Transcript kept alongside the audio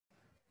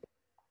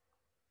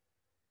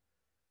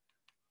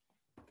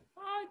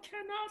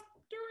cannot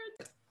do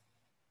it.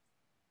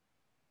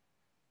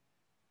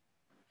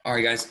 All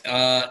right, guys.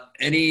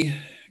 Any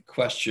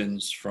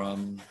questions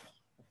from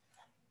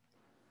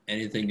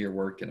anything you're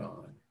working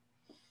on?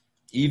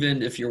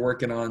 Even if you're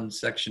working on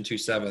section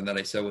 2.7 that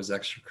I said was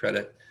extra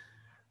credit,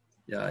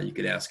 yeah, you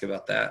could ask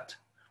about that.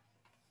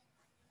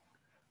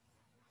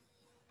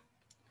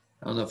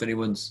 I don't know if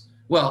anyone's,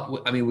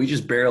 well, I mean, we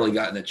just barely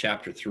got into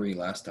chapter 3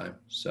 last time,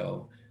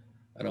 so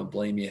I don't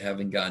blame you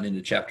haven't gotten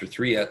into chapter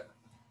 3 yet.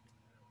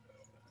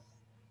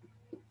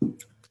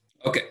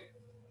 Okay,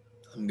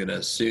 I'm gonna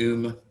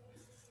assume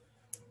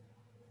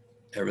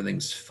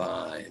everything's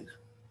fine.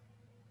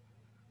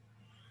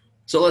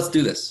 So let's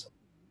do this.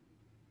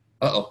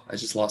 Uh-oh, I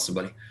just lost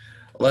somebody.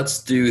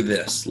 Let's do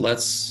this.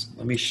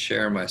 Let me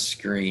share my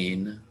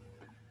screen.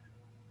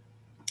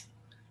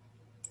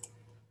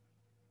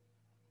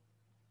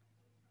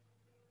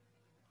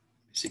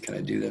 See, can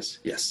I do this?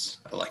 Yes,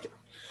 I like it.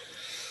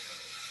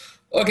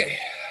 Okay.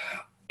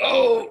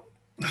 Oh,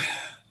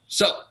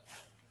 so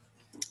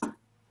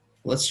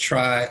let's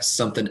try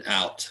something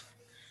out.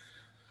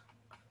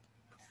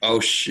 Oh,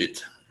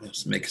 shit.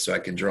 Let's make it so I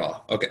can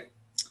draw. Okay.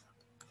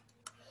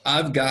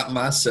 I've got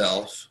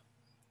myself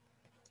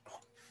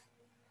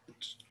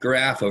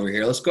graph over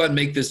here. Let's go ahead and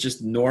make this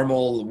just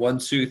normal 1,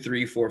 2,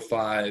 3, 4,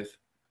 5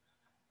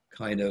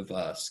 kind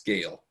of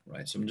scale,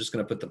 right? So I'm just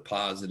going to put the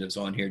positives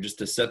on here just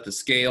to set the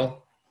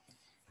scale,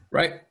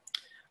 right?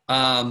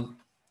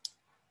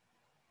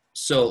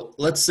 So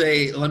let's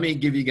say, let me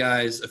give you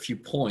guys a few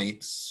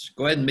points.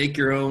 Go ahead and make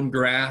your own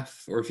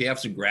graph, or if you have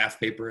some graph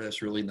paper,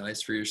 that's really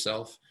nice for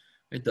yourself.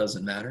 It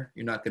doesn't matter.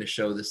 You're not going to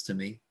show this to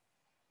me.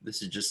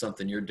 This is just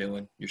something you're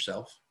doing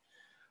yourself.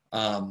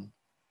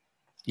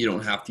 You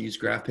don't have to use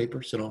graph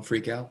paper, so don't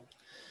freak out.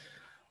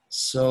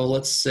 So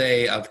let's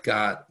say I've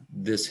got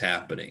this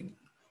happening.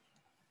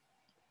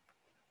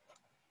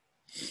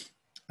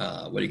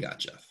 What do you got,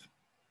 Jeff?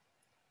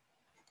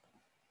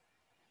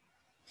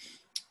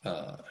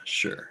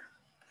 Sure.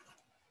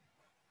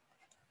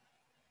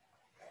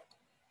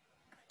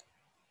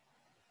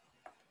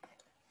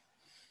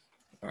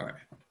 All right.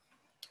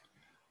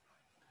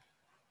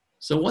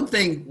 So one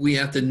thing we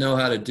have to know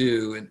how to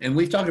do, and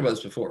we've talked about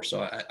this before,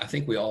 so I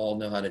think we all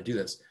know how to do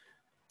this.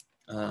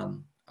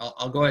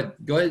 I'll go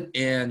ahead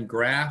and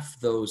graph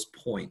those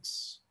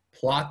points,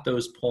 plot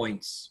those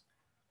points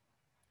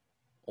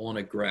on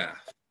a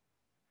graph.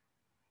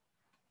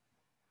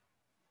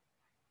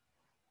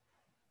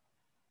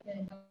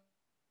 Okay.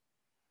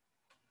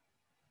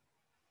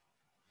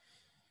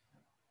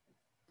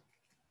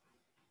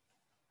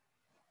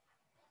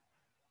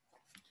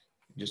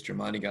 Just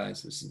reminding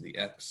guys, this is the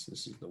X,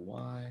 this is the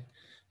Y.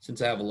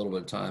 Since I have a little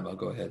bit of time, I'll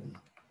go ahead and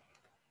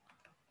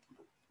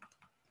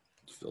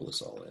fill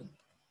this all in.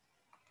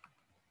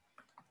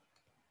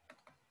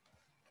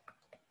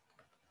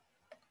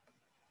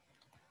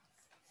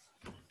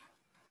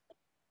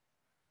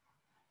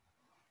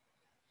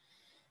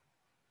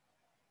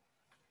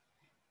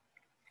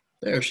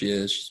 There she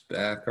is, she's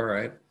back, all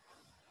right.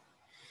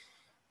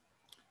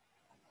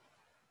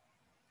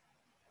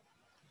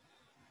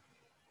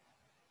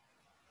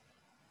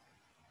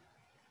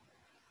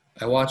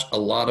 I watch a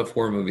lot of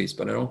horror movies,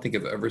 but I don't think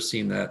I've ever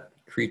seen that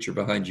creature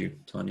behind you,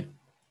 Tanya.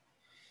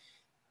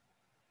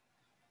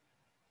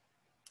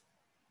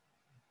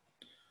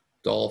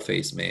 Doll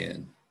face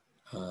man.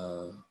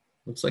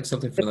 Looks like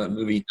something from that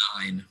movie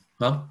 9,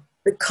 huh?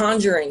 The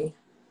Conjuring.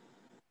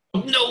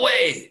 No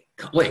way!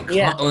 Wait,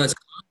 yeah. Oh, that's,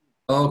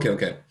 oh,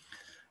 okay.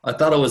 I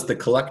thought it was The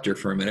Collector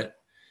for a minute.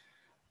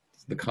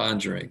 The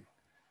Conjuring.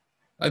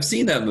 I've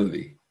seen that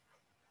movie.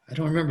 I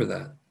don't remember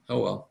that. Oh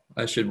well,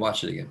 I should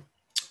watch it again.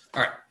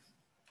 All right.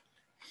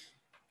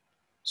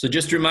 So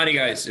just to remind you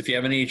guys, if you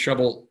have any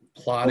trouble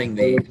plotting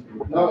the...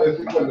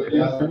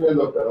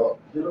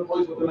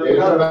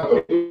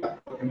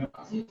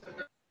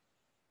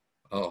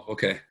 Oh,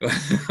 okay.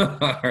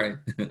 All right.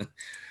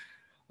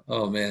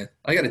 Oh, man.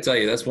 I got to tell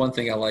you, that's one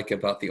thing I like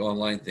about the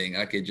online thing.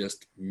 I could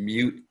just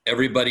mute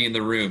everybody in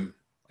the room.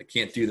 I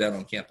can't do that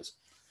on campus.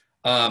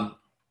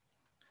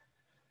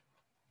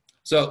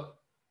 So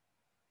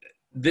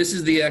this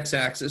is the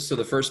x-axis. So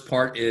the first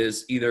part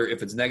is either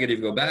if it's negative,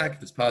 you go back.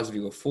 If it's positive,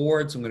 you go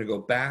forward. So I'm going to go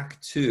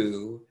back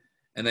to,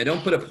 and I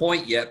don't put a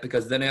point yet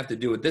because then I have to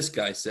do what this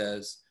guy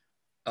says,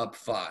 up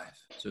 5.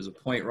 So there's a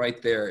point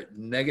right there,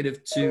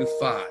 -2,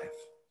 5.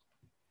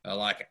 I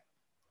like it.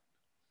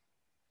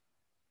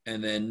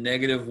 And then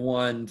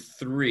 -1,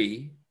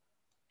 3.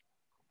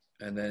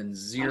 And then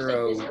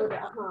 0.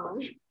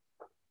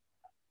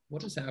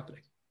 What is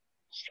happening?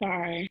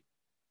 Sorry.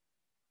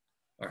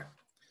 All right.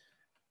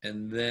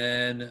 And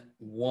then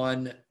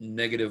 1,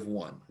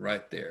 -1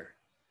 right there.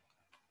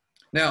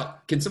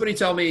 Now, can somebody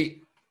tell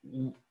me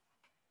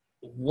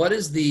what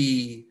is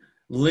the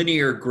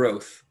linear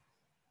growth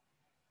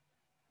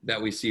that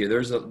we see?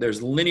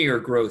 There's linear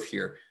growth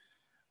here.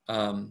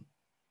 And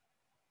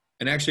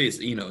actually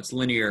it's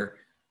linear.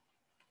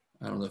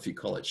 I don't know if you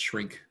call it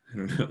shrink. I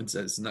don't know. It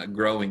says it's not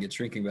growing, it's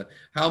shrinking, but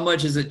how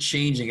much is it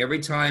changing? Every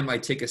time I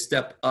take a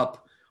step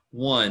up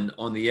 1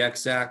 on the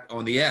X,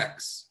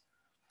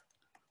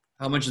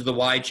 How much is the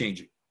Y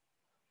changing?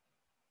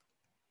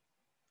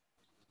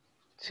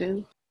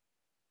 2.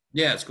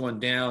 Yeah, it's going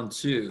down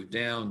 2,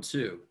 down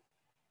 2.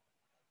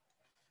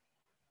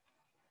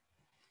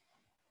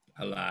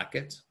 I like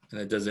it. And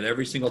it does it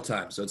every single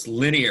time. So it's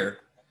linear.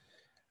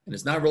 And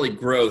it's not really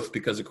growth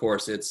because, of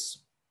course, it's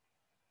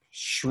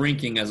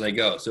shrinking as I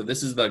go. So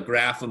this is the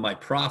graph of my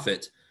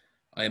profit.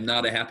 I am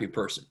not a happy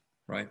person,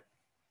 right?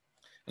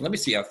 And let me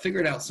see. I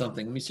figured out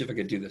something. Let me see if I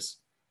could do this.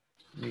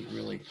 I'm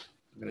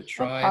going to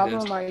try What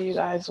this. problem are you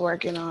guys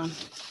working on?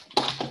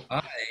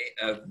 I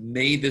have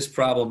made this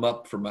problem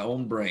up for my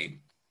own brain.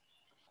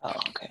 Oh,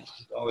 okay.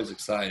 It's always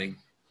exciting.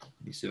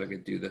 Let me see if I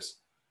can do this.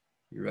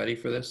 You ready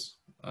for this?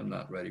 I'm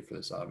not ready for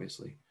this,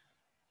 obviously.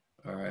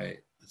 All right.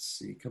 Let's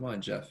see. Come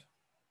on, Jeff.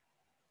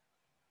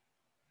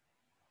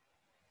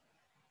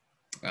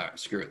 All right.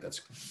 Screw it.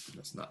 That's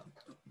not.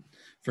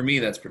 For me,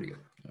 that's pretty good.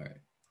 All right.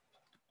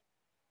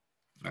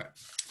 All right.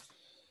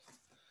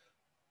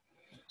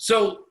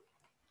 So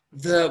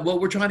what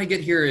we're trying to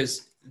get here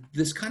is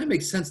this kind of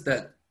makes sense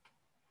that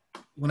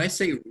when I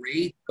say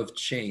rate of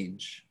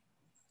change,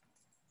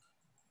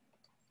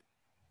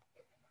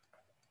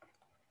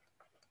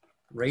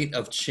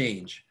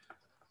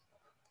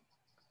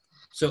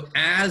 so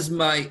as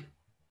my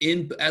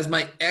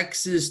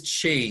x's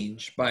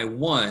change by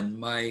 1,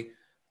 my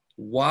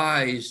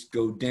y's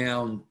go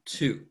down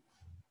 2.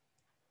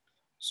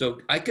 So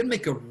I can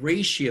make a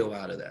ratio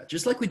out of that,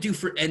 just like we do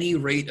for any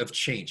rate of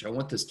change. I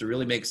want this to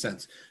really make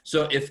sense.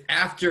 So if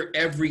after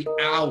every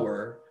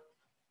hour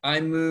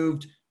I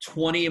moved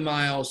 20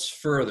 miles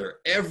further,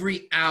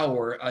 every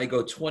hour I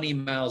go 20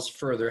 miles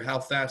further, how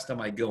fast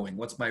am I going?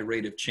 What's my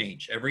rate of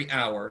change? Every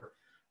hour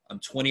I'm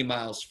 20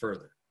 miles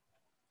further.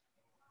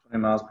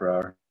 20 miles per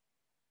hour.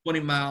 20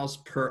 miles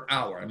per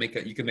hour.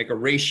 You can make a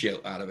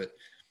ratio out of it.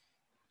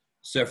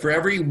 So for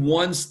every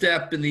 1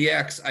 step in the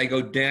x, I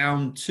go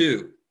down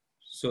 2.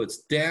 So it's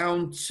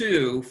down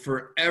 2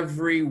 for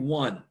every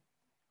 1.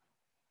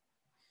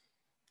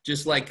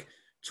 Just like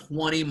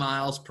 20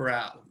 miles per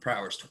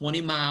hour.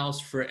 20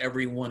 miles for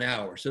every 1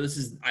 hour. So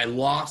I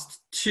lost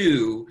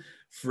 2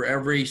 for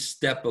every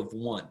step of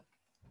 1.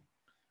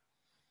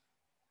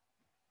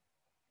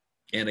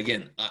 And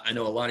again, I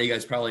know a lot of you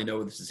guys probably know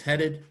where this is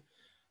headed.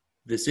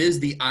 This is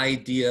the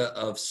idea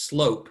of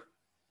slope.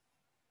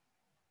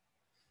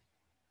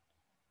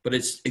 But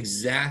it's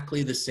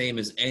exactly the same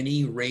as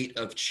any rate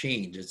of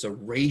change. It's a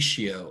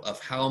ratio of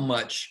how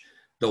much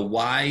the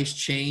y's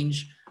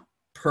change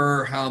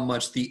per how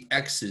much the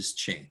x's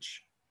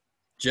change.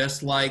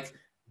 Just like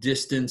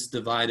distance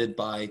divided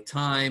by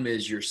time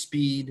is your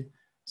speed,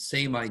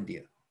 same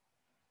idea.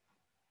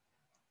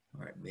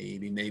 All right,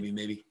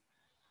 maybe.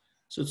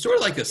 So it's sort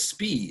of like a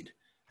speed.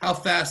 How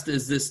fast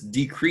is this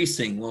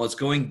decreasing? Well, it's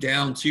going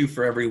down 2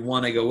 for every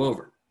 1 I go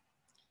over.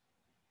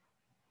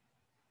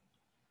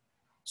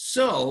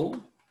 So,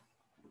 let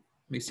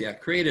me see, I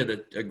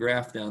created a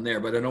graph down there,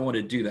 but I don't want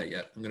to do that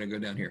yet. I'm going to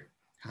go down here.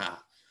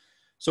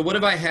 So what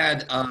if I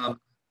had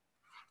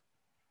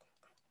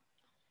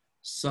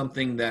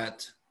something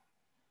that,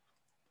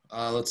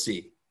 let's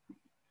see.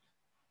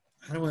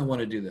 How do I want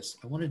to do this?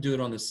 I want to do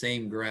it on the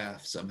same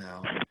graph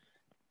somehow.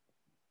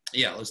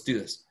 Yeah, let's do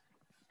this.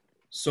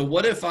 So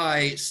what if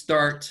I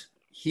start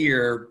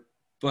here,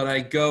 but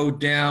I go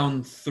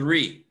down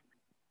 3?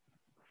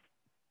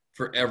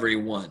 For every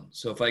 1.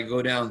 So if I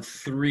go down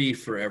 3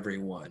 for every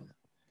 1,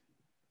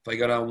 if I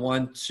go down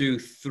 1, 2,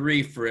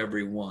 3 for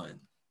every 1,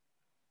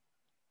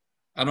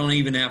 I don't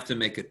even have to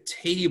make a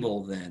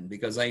table then,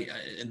 because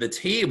the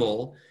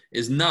table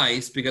is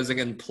nice because I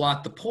can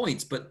plot the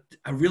points, but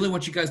I really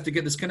want you guys to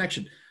get this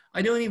connection.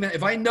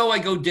 If I know I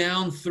go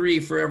down 3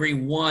 for every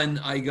 1,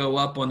 I go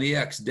up on the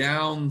x,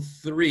 down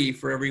 3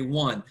 for every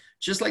 1,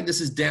 just like this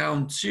is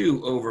down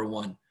 2 over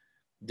 1,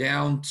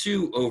 down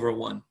 2 over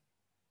 1.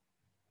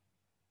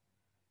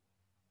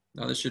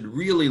 Now this should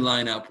really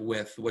line up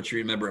with what you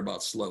remember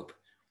about slope.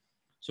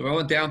 So if I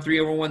went down 3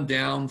 over 1,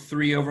 down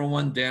 3 over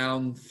 1,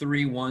 down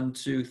 3, 1,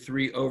 2,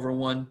 3 over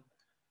 1,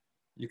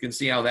 you can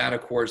see how that,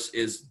 of course,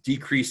 is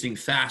decreasing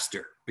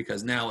faster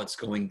because now it's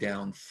going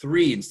down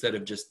 3 instead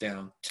of just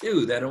down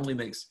 2. That only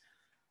makes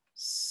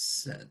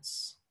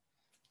sense.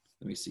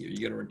 Let me see. Are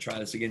you going to try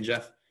this again,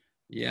 Jeff?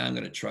 Yeah, I'm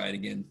going to try it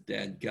again,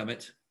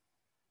 dadgummit.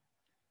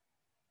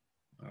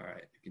 All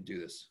right, you can do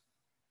this.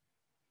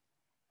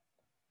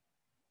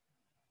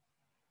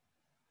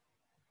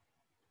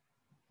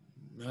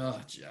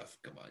 Oh, Jeff,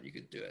 come on, you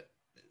could do it.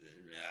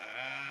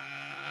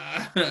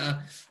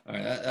 All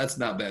right, that's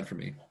not bad for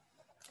me.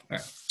 All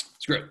right,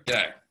 screw it, get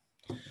out of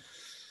here.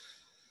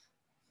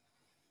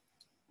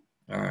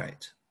 All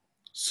right,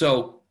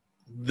 so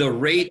the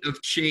rate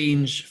of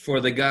change for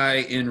the guy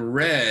in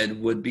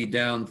red would be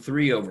down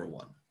 3 over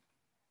 1.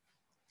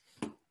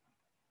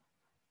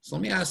 So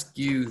let me ask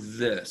you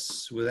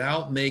this,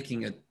 without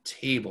making a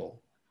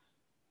table,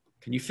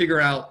 can you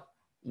figure out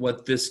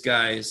what this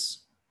guy's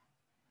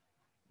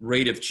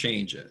rate of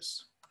change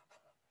is?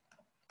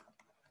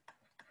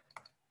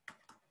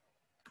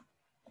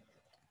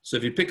 So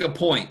if you pick a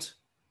point,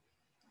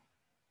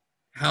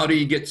 how do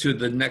you get to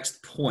the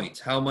next point?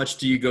 How much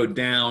do you go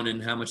down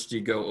and how much do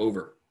you go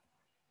over?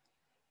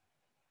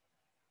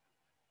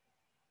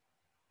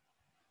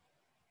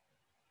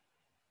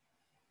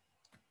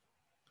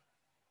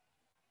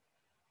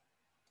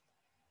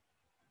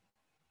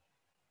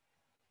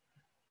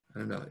 I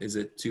don't know. Is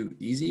it too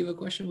easy of a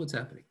question? What's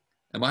happening?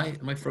 Am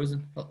I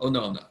frozen? Oh,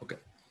 no, I'm not. Okay.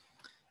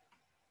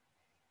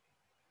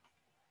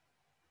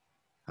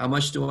 How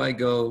much do I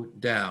go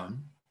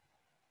down?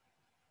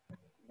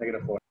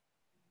 -4.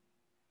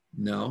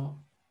 No.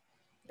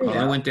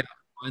 I went down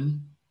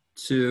 1,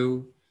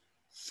 2,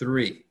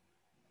 3.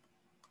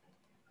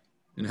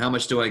 And how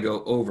much do I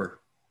go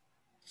over?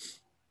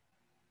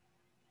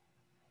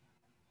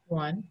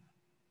 1.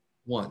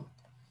 1.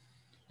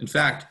 In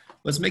fact,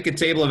 let's make a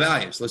table of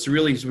values. Let's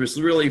really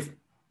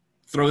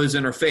throw this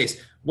in our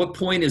face. What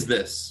point is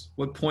this?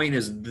 What point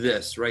is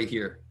this right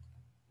here?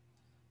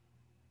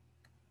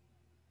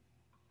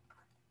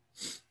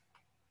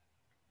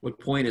 What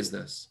point is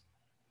this?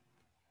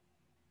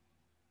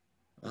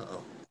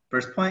 Uh-oh.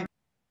 First point?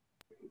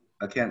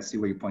 I can't see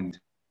where you're pointing to.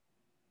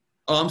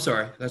 Oh, I'm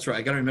sorry. That's right.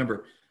 I got to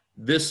remember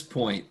this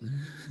point.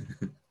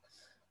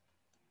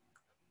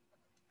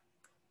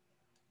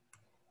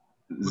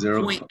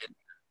 Zero. Point.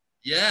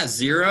 Yeah,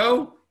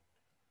 0.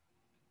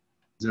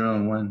 0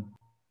 and 1.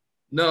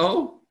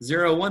 No,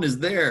 0, 1 is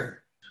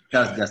there.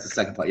 That's the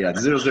second part. Yeah,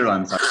 0, 0.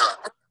 I'm sorry.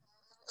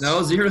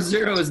 No, 0,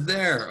 0 is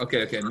there.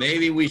 Okay.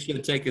 Maybe we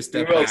should take a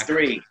step 0, back.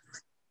 3.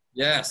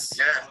 Yes.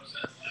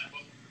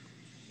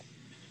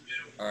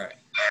 All right.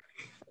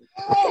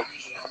 All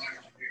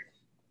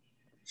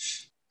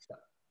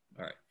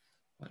right.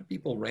 Why do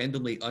people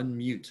randomly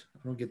unmute?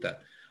 I don't get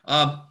that.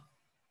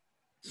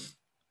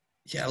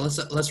 Yeah,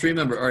 let's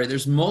remember. All right,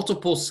 there's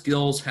multiple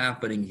skills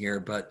happening here,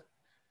 but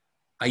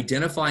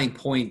identifying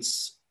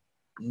points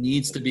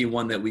needs to be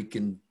one that we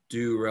can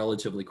do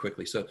relatively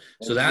quickly. So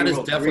that is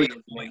definitely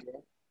a point.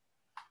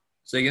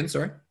 Say again,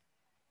 sorry.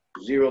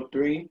 0,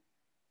 3.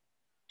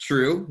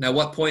 True. Now,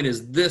 what point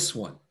is this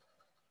one?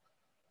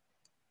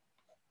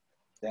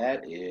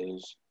 That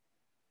is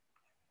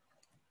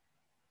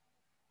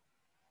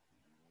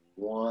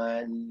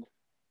 1.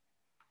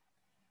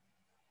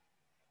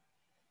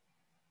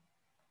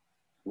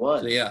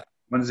 So yeah,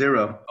 1,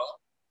 0.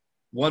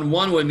 1,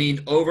 1 would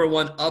mean over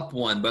 1, up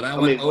 1, but I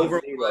went over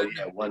 1, 0.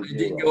 Yeah, 1, It 0.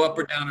 didn't go up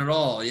or down at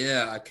all.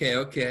 Yeah.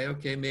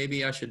 Okay.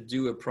 Maybe I should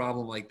do a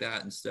problem like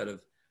that instead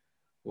of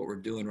what we're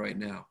doing right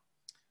now.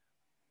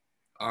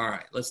 All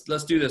right.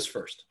 Let's do this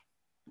first.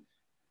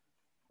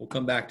 We'll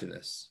come back to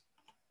this.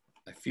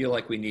 I feel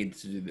like we need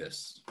to do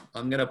this.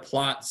 I'm going to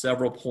plot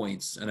several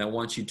points, and I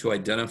want you to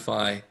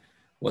identify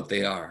what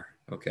they are.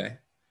 Okay.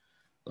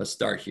 Let's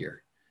start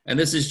here. And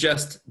this is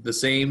just the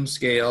same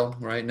scale,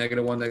 right? -1,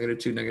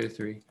 -2,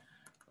 -3.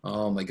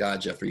 Oh my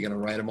God, Jeff, are you going to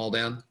write them all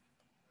down?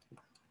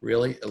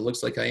 Really? It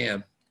looks like I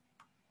am.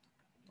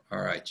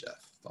 All right,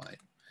 Jeff, fine.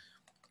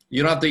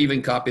 You don't have to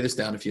even copy this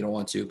down if you don't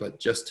want to, but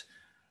just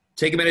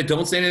take a minute.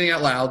 Don't say anything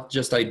out loud.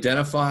 Just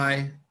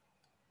identify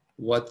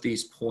what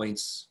these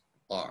points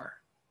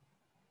are.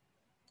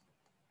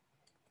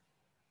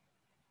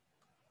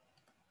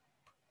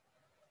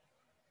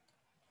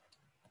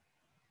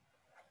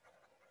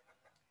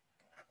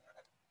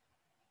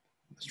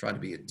 Let's try to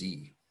be a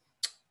D.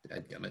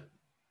 Dadgummit.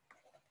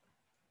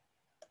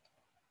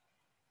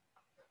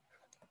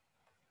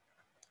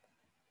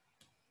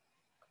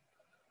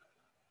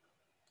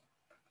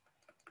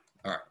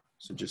 All right,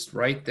 so just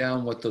write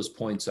down what those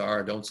points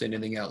are. Don't say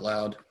anything out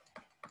loud.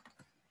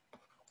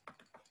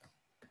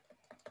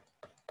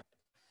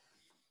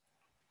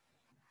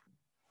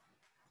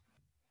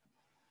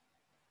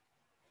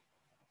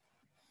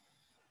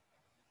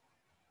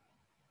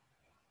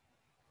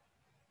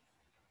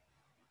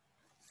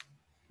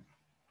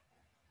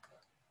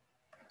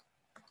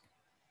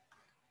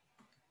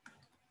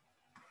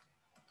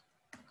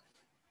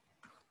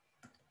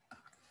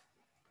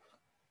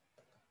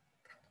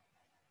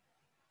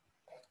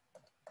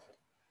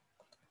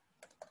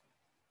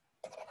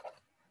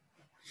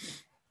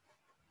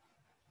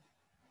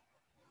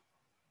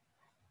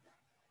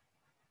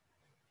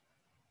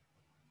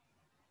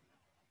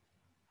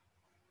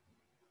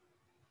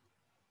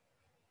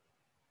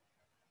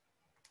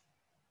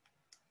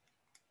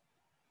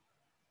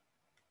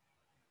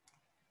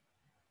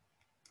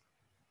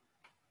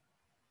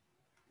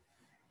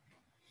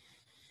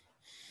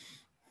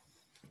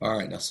 All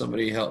right, now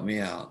somebody help me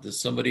out. Does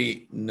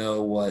somebody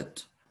know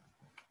what's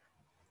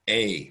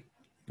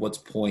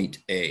point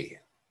A?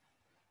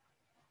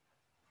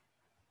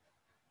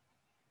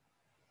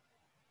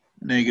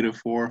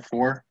 -4,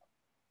 4.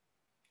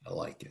 I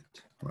like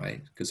it,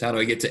 right? Because how do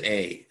I get to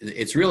A?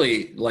 It's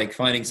really like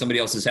finding somebody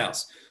else's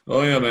house.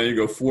 Oh yeah, man, you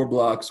go 4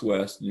 blocks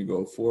west and you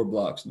go 4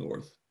 blocks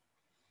north,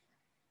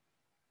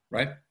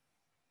 right?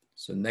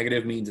 So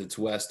negative means it's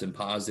west and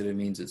positive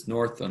means it's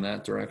north on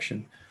that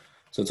direction.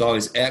 So it's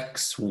always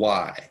X,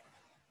 Y.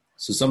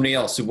 So somebody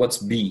else, so what's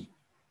B?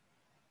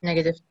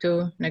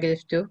 -2,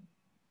 -2.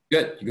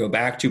 Good. You go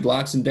back 2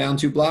 blocks and down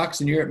 2 blocks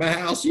and you're at my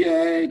house.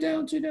 Yay,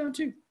 down 2, down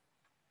 2.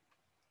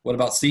 What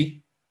about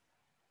C?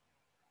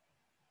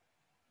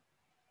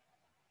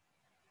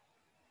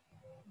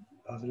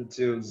 Positive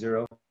 2,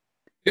 0.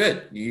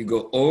 Good. You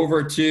go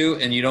over 2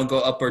 and you don't go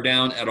up or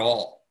down at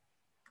all.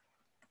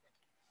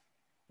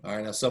 All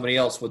right, now somebody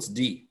else, what's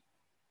D?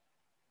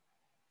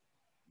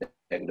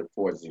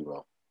 -4,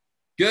 0.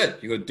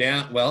 Good. You go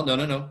down. Well,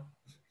 no.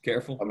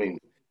 Careful. I mean,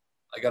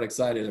 I got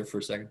excited there for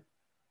a second.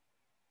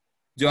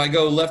 Do I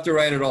go left or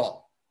right at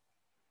all?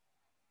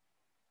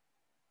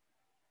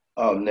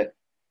 oh,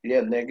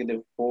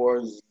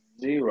 -4,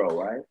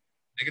 0, right?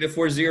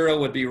 -4, 0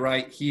 would be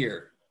right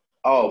here.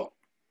 Oh,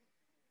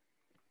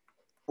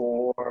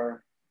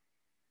 4.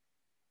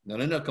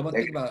 No. Come on,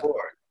 think about it. -4.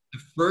 The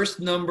first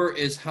number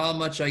is how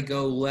much I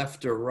go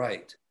left or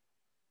right.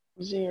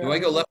 0. Do I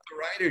go left or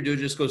right, or do I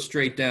just go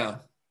straight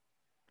down?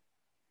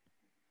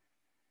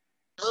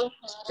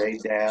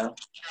 Straight down.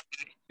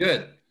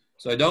 Good.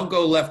 So I don't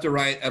go left or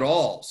right at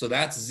all. So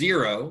that's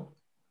 0.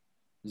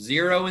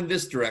 0 in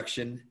this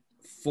direction,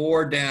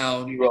 4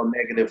 down. 0,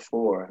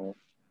 -4. Huh?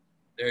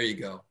 There you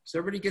go. Does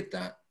everybody get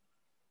that?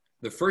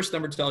 The first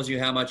number tells you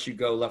how much you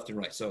go left and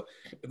right. So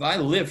if I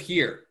live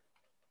here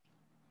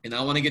and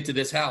I want to get to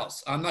this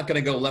house, I'm not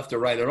going to go left or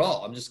right at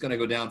all. I'm just going to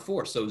go down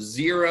 4. So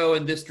 0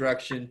 in this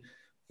direction,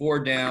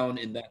 4 down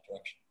in that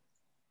direction.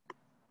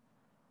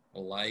 I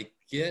like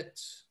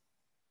it.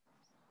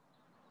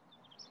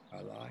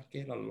 I like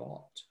it a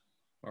lot.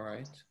 All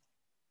right.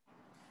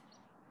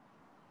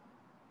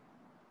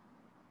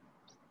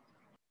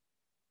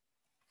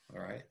 All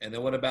right. And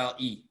then what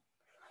about E?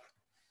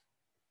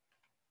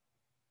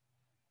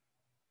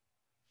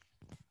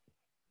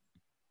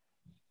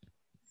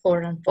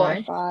 Four and 4,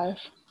 five. 5.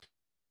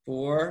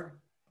 4.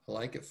 I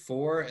like it.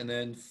 4 and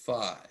then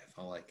 5.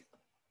 I like it.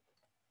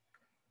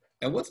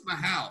 And what's my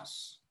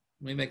house?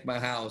 Let me make my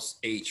house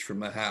H for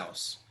my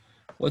house.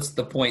 What's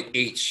the point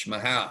H, my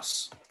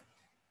house?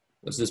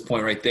 What's this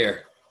point right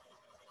there?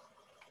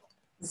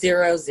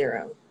 0,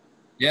 0.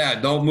 Yeah,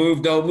 don't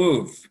move,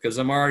 because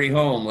I'm already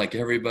home like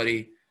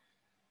everybody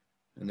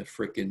in the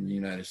freaking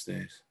United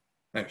States.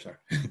 I'm sorry.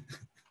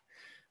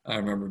 I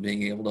remember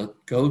being able to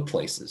go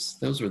places.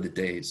 Those were the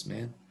days,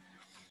 man.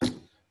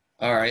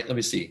 All right, let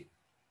me see.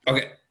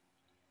 Okay.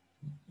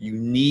 You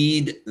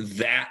need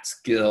that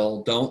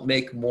skill. Don't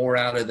make more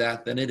out of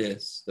that than it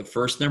is. The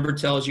first number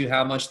tells you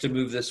how much to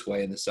move this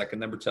way, and the second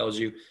number tells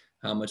you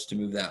how much to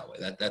move that way.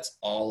 That's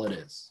all it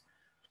is.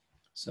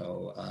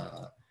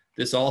 So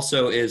this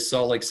also is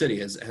Salt Lake City.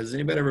 Has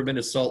anybody ever been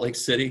to Salt Lake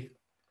City?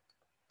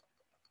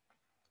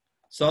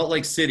 Salt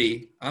Lake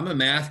City, I'm a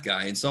math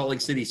guy, and Salt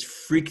Lake City's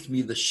freaked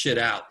me the shit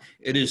out.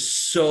 It is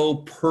so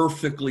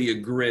perfectly a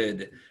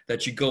grid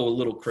that you go a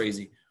little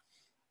crazy.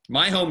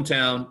 My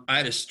hometown, I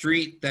had a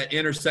street that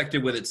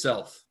intersected with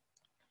itself.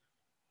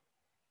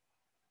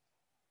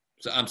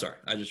 So I'm sorry,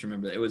 I just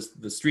remember that. It was,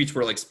 the streets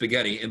were like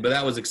spaghetti, but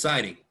that was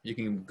exciting. You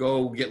can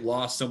go get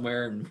lost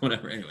somewhere and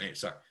whatever. Anyway,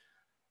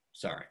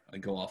 sorry, I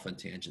go off on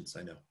tangents,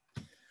 I know.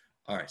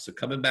 All right, so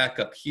coming back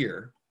up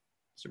here,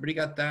 has everybody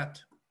got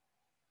that?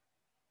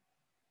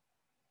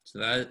 So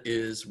that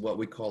is what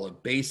we call a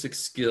basic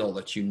skill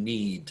that you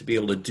need to be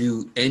able to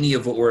do any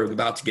of what we're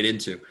about to get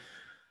into.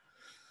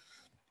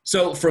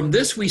 So from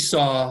this, we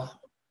saw,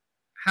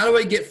 how do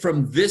I get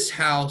from this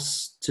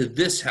house to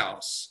this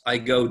house? I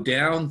go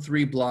down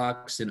 3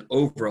 blocks and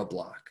over a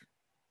block.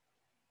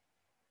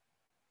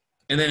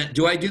 And then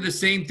do I do the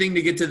same thing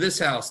to get to this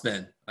house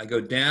then? I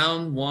go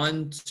down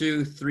 1,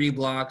 2, 3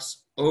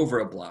 blocks over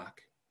a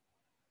block.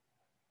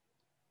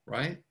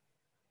 Right?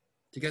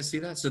 Do you guys see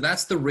that? So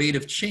that's the rate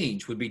of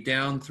change, would be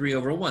down 3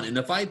 over 1. And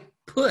if I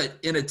put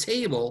in a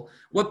table,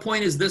 what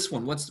point is this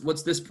one?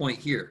 What's this point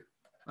here?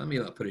 Let me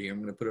put it here.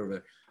 I'm going to put it over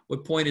there.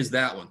 What point is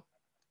that one?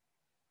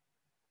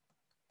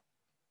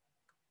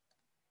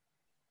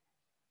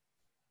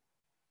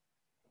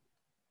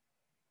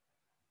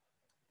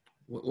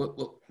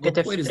 What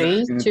point is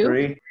that? 3, 2.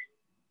 3.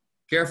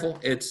 Careful.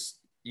 It's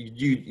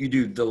you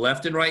do the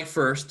left and right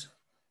first.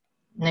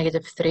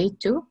 -3,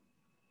 2.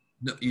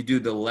 No, you do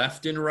the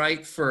left and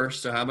right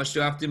first. So how much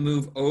do I have to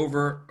move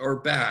over or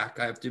back?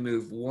 I have to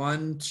move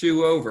 1,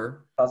 2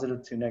 over.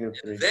 Positive 2,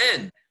 -3.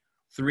 Then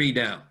 3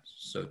 down.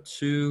 So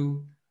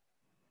 2,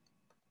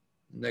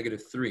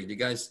 -3.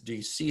 Do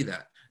you see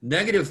that?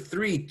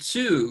 -3,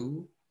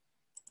 2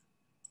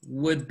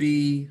 would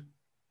be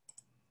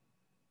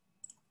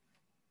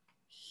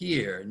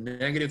here.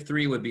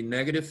 -3 would be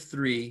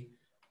 -3,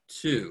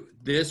 2.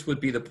 This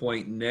would be the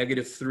point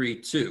 -3,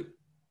 2.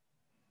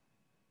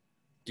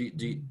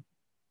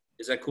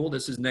 Is that cool?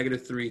 This is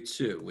 -3,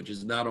 2, which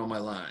is not on my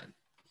line.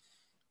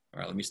 All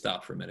right, let me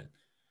stop for a minute.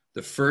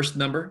 The first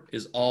number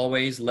is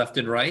always left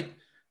and right.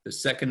 The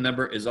second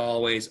number is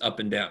always up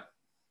and down.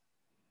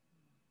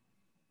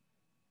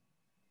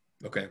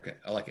 Okay,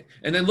 I like it.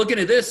 And then looking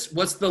at this,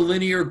 what's the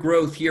linear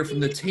growth here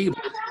from the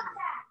table?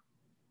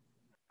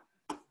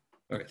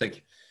 Okay, thank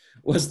you.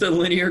 What's the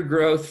linear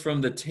growth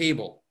from the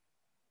table?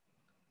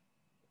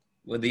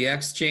 When the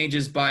x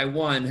changes by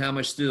 1, how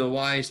much do the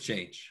y's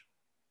change?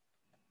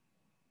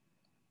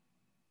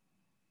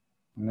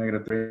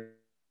 -3.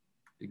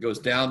 It goes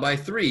down by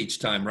 3 each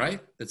time, right?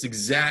 That's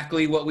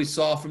exactly what we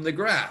saw from the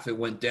graph. It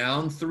went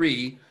down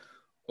 3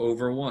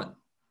 over 1.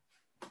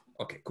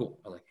 Okay, cool.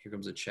 I like, here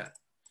comes a chat.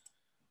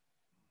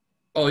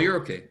 Oh, you're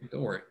okay.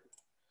 Don't worry.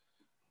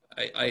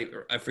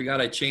 I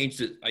forgot I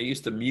changed it. I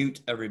used to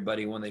mute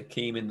everybody when they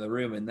came in the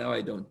room, and now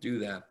I don't do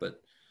that.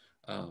 But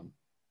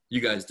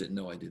you guys didn't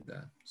know I did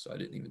that, so I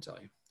didn't even tell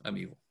you. I'm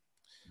evil.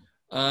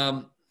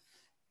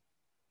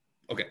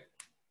 Okay.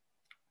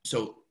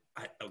 So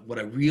what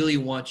I really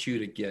want you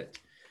to get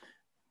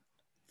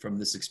from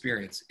this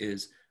experience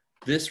is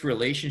this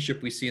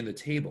relationship we see in the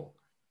table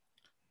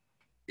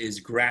is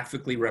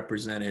graphically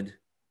represented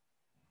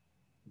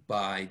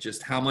by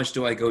just how much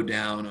do I go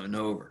down and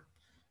over.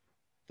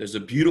 There's a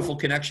beautiful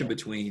connection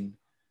between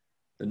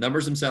the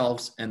numbers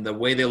themselves and the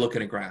way they look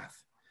in a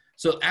graph.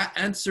 So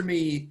answer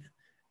me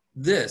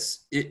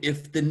this.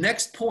 If the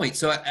next point,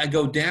 so I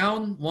go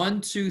down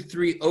 1, 2,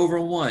 3 over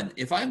 1.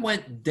 If I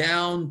went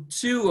down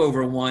 2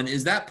 over 1,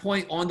 is that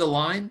point on the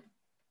line?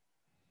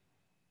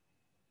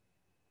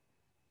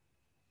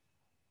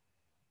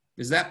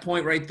 Is that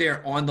point right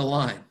there on the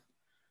line?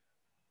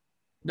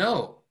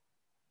 No.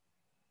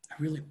 I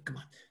really, come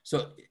on.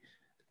 So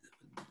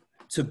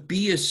to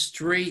be a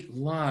straight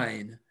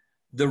line,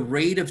 the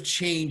rate of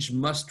change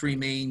must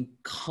remain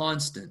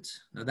constant.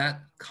 Now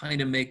that kind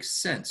of makes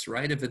sense,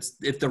 right?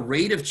 If the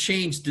rate of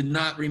change did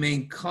not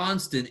remain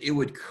constant, it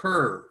would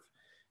curve.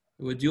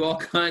 It would do all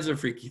kinds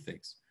of freaky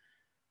things.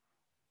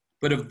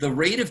 But if the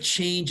rate of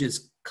change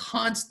is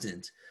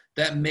constant,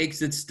 that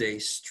makes it stay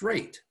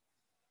straight.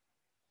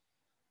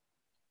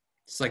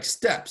 It's like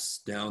steps,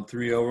 down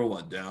 3 over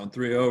 1, down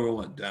 3 over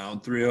 1, down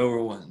 3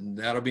 over 1. And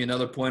that'll be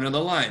another point on the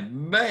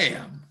line.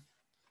 Bam!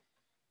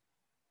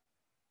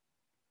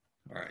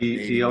 All right. Do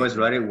you always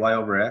write it y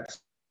over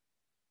x?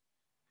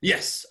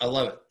 Yes, I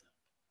love it.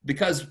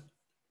 Because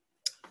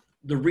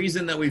the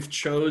reason that we've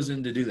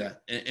chosen to do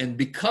that, and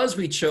because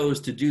we chose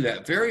to do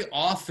that, very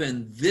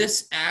often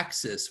this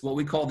axis, what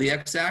we call the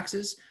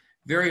x-axis,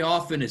 very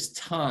often is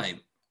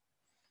time.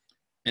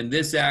 And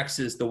this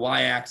axis, the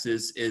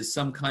y-axis, is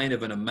some kind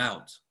of an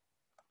amount.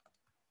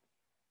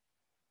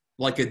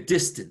 Like a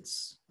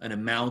distance, an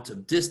amount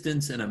of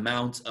distance, an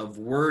amount of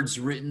words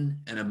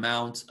written, an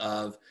amount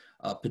of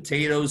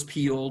potatoes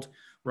peeled,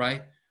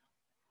 right?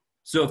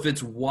 So if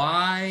it's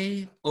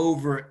y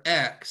over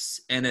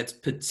x and it's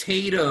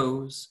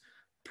potatoes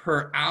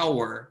per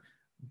hour,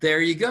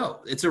 there you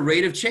go. It's a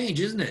rate of change,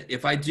 isn't it?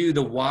 If I do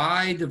the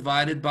y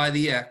divided by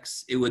the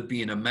x, it would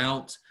be an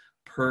amount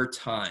per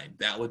time.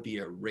 That would be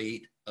a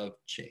rate of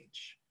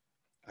change.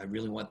 I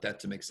really want that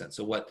to make sense.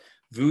 So what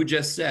Vu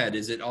just said,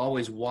 is it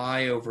always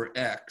y over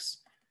x?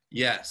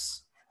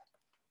 Yes.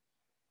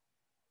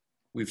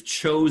 We've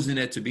chosen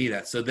it to be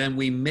that. So then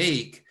we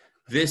make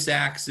this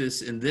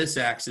axis and this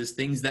axis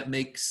things that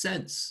make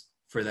sense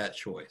for that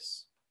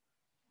choice.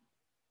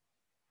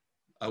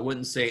 I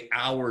wouldn't say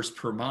hours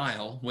per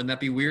mile. Wouldn't that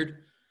be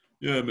weird?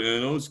 Yeah,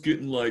 man, I was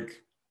getting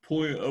like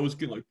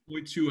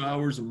 0.2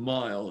 hours a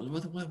mile.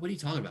 What are you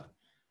talking about?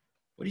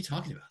 What are you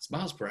talking about? It's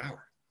miles per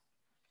hour.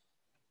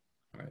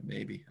 All right,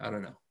 maybe. I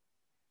don't know.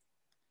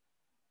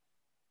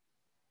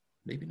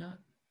 Maybe not.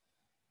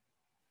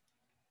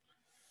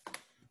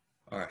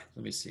 All right,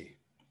 let me see.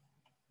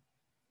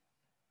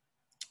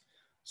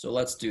 So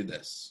let's do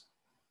this.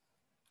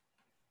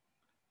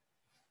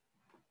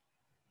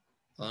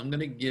 I'm going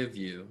to give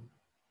you,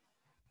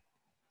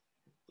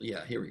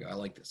 yeah, here we go. I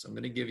like this. I'm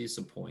going to give you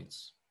some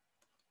points,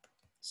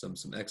 some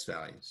X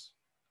values.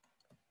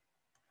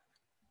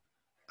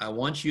 I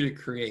want you to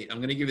create, I'm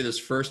going to give you this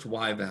first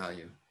Y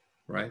value,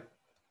 right?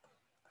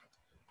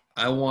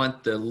 I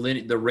want the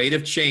rate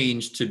of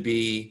change to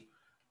be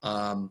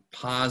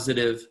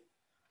positive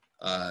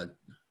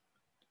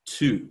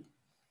 2.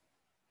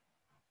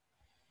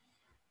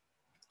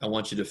 I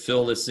want you to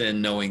fill this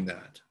in knowing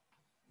that.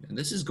 And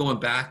this is going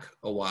back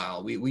a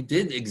while. We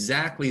did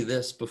exactly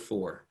this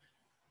before.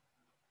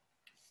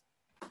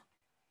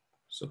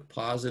 So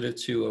positive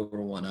 2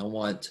 over 1. I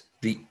want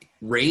the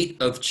rate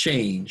of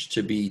change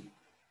to be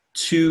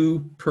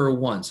 2 per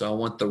 1. So I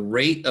want the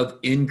rate of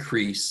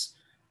increase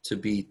to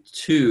be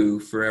 2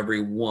 for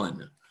every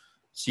 1.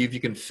 See if you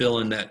can fill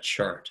in that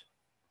chart.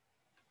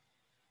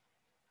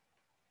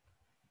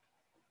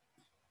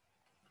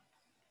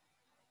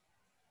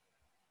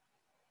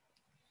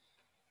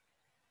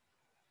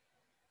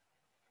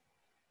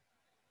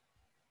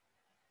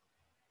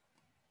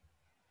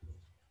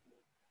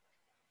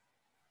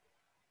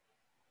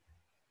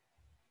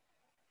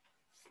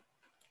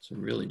 So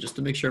really, just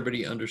to make sure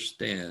everybody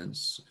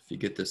understands, if you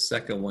get the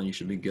second one, you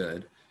should be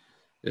good.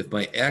 If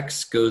my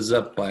X goes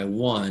up by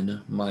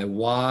 1, my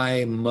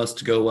Y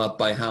must go up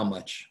by how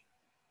much?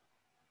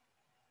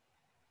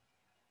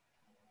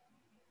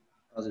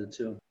 Positive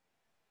 2.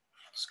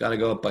 It's got to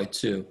go up by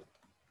 2.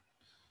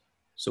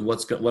 So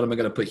what am I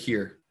going to put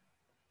here?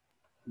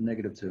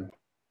 Negative 2.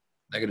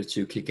 Negative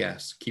 2, kick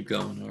ass. Keep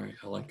going. All right,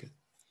 I like it.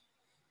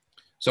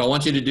 So I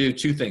want you to do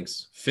 2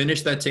 things.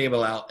 Finish that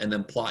table out and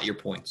then plot your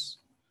points.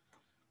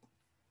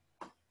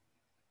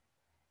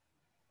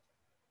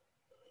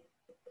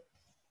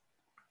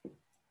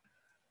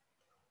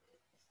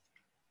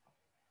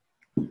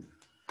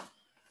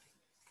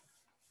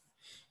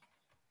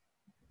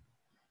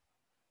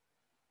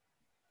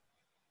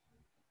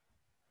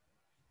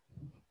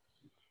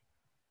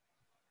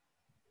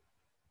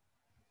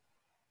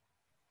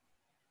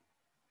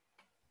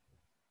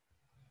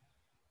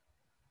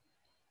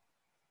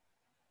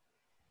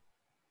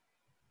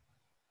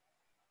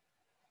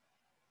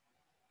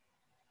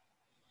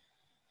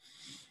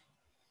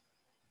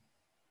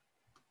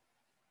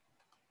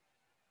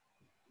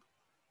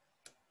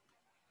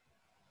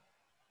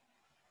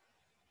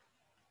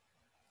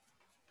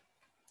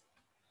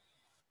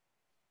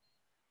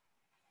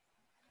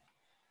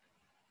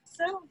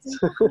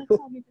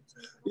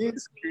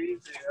 He's crazy.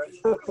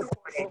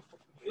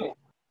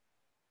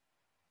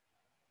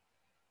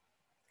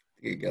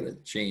 You got to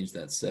change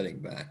that setting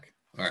back.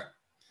 All right.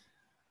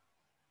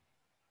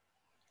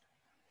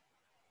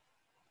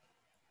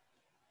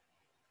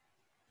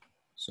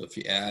 So if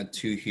you add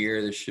 2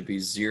 here, this should be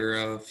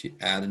 0. If you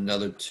add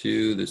another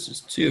 2, this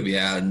is 2. If you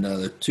add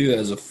another 2,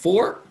 as a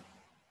 4.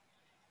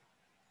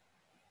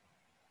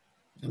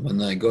 And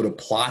when I go to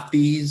plot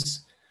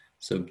these,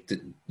 so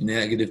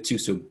 -2,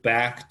 so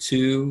back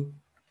 2.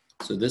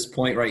 So this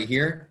point right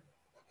here,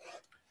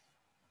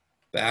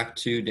 back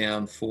 2,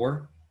 down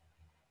 4.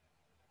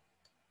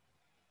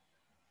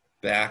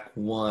 Back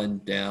 1,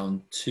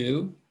 down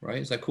 2,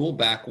 right? Is that cool?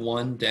 Back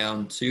 1,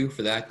 down 2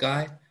 for that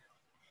guy.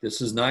 This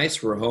is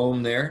nice. We're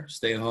home there.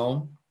 Stay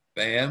home.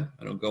 Bam.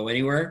 I don't go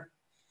anywhere.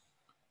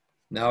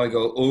 Now I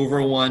go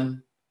over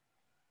 1,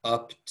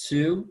 up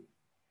 2.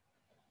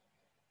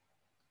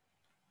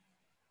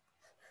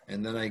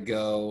 And then I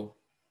go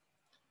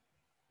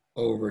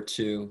over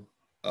 2,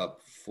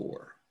 up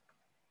 4.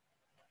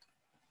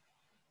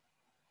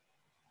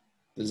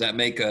 Does that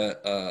make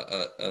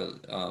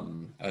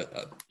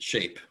a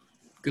shape?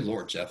 Good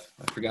Lord, Jeff.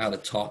 I forgot how to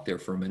talk there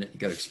for a minute. You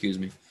got to excuse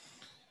me.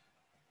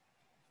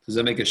 Does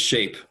that make a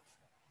shape?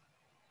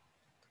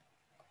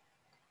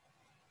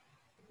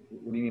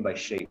 What do you mean by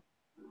shape?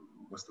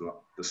 What's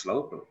the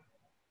slope? Or?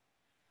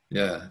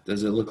 Yeah.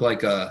 Does it look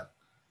like a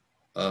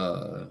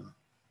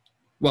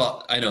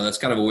well, I know that's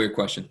kind of a weird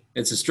question.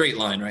 It's a straight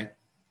line, right?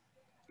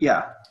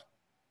 Yeah.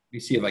 Let me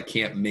see if I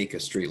can't make a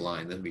straight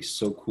line. That'd be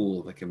so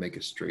cool if I can make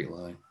a straight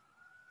line.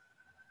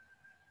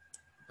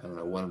 I don't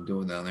know what I'm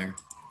doing down there.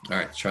 All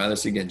right, try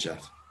this again,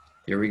 Jeff.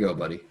 Here we go,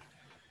 buddy.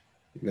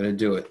 You're going to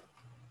do it.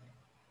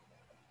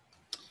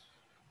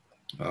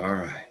 All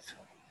right.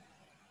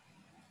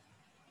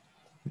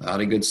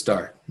 Not a good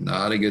start.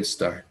 Not a good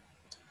start.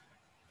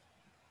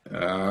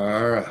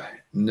 All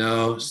right.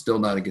 No, still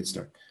not a good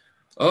start.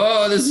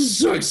 Oh, this is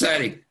so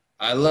exciting.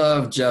 I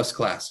love Jeff's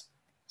class.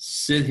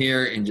 Sit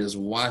here and just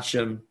watch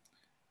him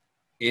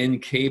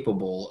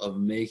incapable of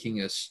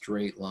making a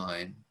straight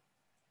line.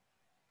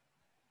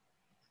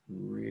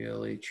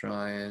 Really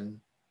trying.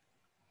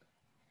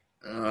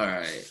 All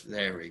right,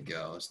 there we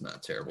go. It's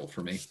not terrible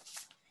for me.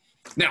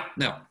 Now,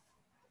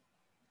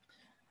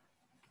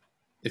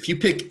 if you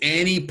pick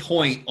any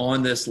point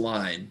on this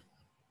line,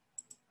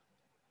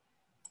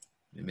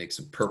 let me make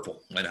some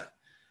purple. Why not?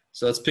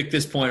 So let's pick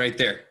this point right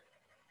there.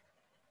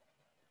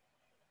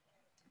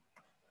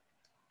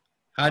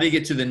 How do you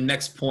get to the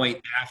next point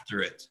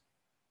after it?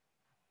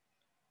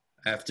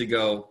 I have to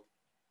go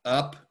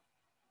up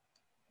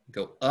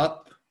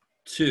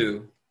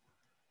 2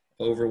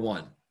 over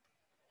 1.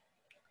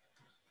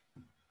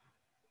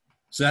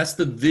 So that's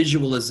the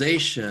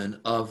visualization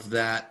of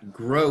that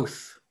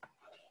growth,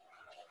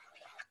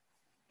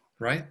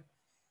 right?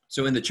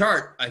 So in the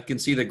chart, I can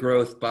see the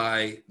growth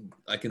I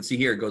can see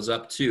here it goes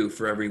up 2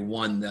 for every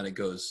 1 that it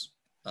goes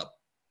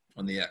up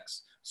on the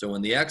X. So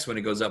on the X, when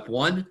it goes up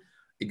 1,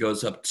 it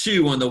goes up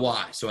 2 on the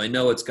Y. So I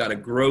know it's got a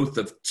growth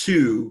of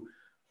 2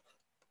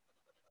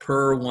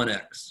 per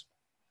 1X.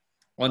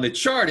 On the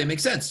chart, it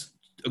makes sense.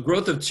 A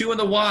growth of 2 on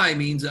the Y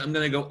means I'm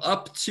going to go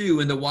up 2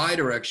 in the Y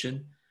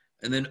direction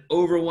and then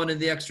over 1 in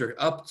the X direction.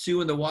 Up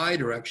 2 in the Y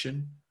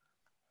direction,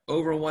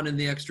 over 1 in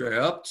the X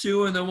direction. Up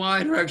 2 in the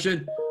Y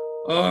direction,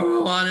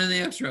 over 1 in the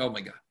X direction. Oh my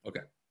God.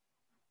 Okay.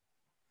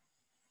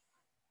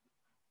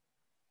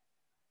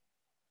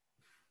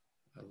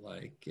 I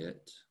like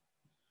it.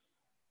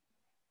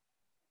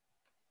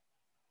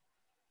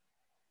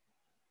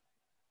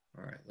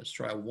 All right, let's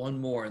try one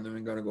more, and then we're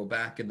going to go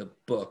back in the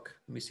book.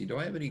 Let me see. Do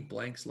I have any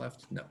blanks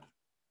left? No.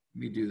 Let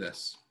me do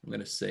this. I'm going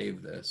to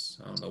save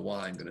this. I don't know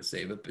why I'm going to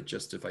save it, but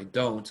just if I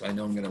don't, I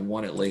know I'm going to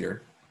want it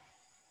later.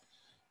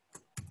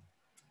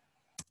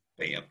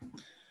 Bam.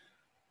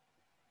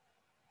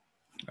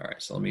 All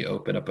right, so let me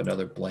open up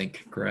another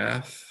blank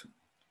graph.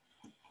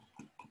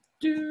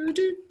 Can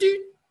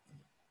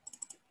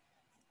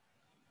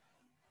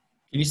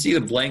you see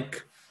a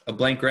blank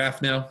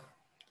graph now?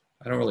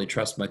 I don't really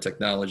trust my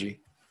technology.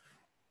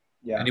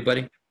 Yeah.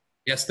 Anybody?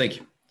 Yes, thank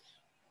you.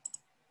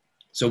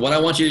 So what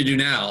I want you to do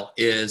now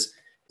is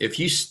if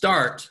you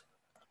start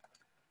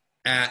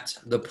at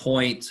the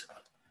point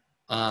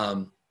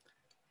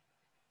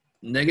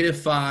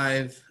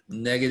 -5,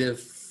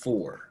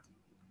 -4,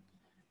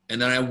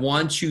 And then I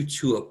want you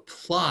to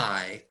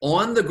apply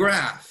on the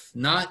graph,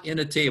 not in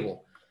a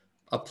table,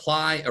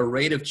 apply a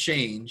rate of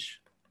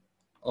change.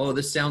 Oh,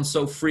 this sounds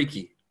so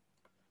freaky.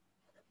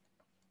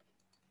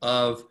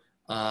 Of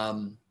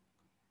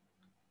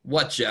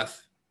what,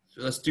 Jeff?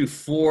 So let's do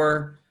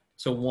 4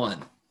 to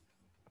 1.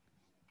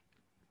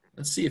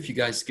 Let's see if you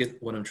guys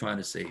get what I'm trying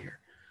to say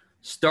here.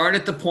 Start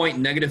at the point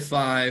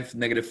 -5,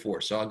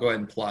 -4. So I'll go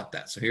ahead and plot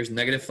that. So here's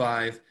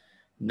 -5,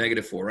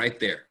 -4 right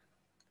there.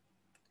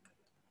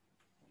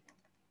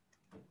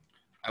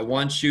 I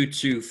want you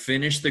to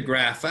finish the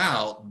graph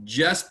out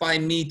just by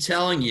me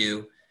telling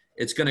you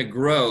it's going to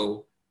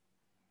grow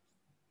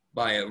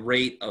by a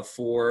rate of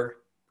 4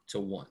 to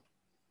 1.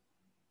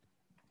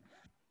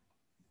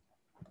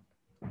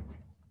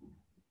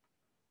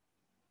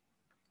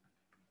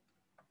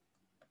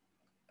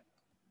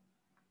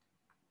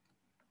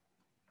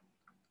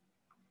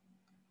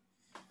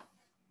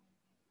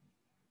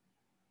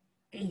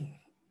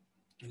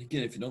 And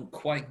again, if you don't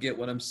quite get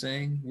what I'm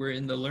saying, we're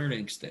in the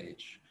learning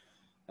stage.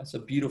 That's a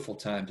beautiful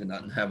time to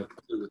not have a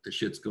clue what the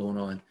shit's going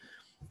on.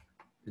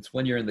 It's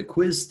when you're in the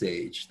quiz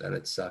stage that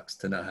it sucks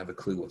to not have a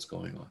clue what's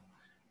going on.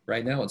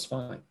 Right now, it's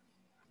fine.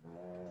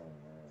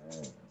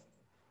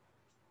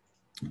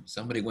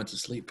 Somebody went to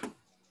sleep.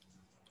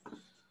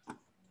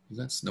 Was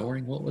that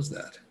snoring? What was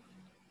that?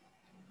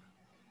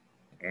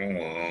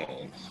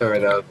 Oh. Sorry,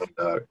 that was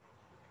my dog.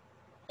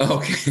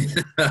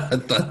 Okay.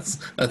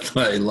 I thought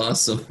I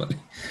lost somebody.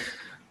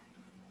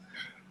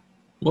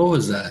 What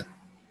was that?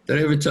 Did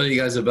I ever tell you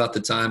guys about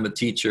the time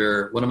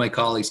one of my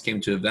colleagues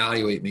came to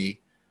evaluate me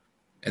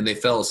and they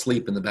fell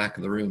asleep in the back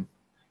of the room?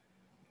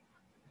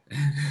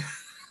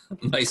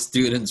 My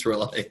students were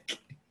like,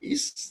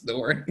 he's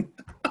snoring.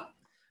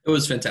 It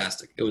was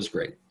fantastic. It was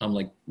great. I'm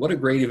like, what a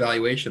great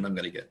evaluation I'm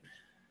going to get.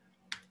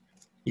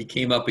 He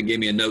came up and gave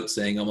me a note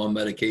saying, I'm on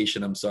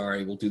medication. I'm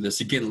sorry. We'll do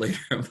this again later.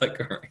 I'm like,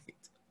 all right.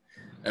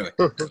 Anyway,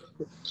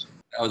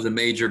 that was a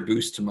major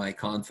boost to my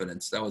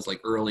confidence. That was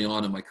like early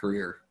on in my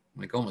career. I'm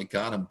like, oh my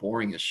God, I'm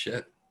boring as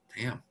shit.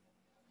 Damn.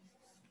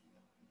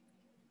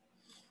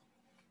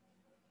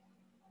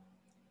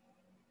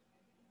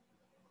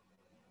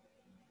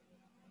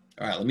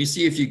 All right, let me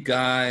see if you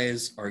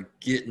guys are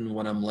getting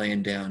what I'm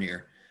laying down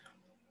here.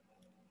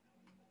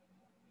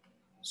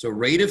 So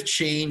rate of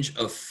change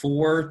of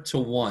 4 to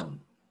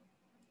 1.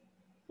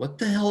 What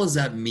the hell does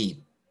that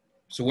mean?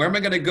 So where am I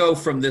going to go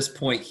from this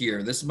point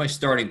here? This is my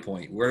starting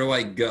point. Where do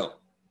I go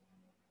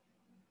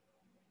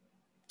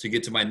to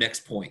get to my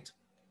next point?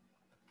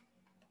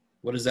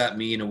 What does that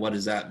mean, and what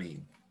does that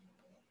mean?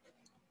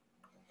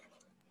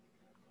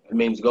 It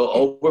means go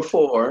over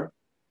 4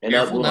 and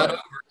up Careful, 1.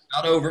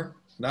 not over.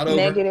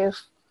 Negative.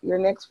 Your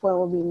next point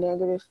will be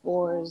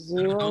 -4,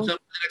 0. Don't tell me what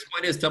the next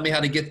point is. Tell me how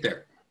to get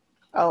there.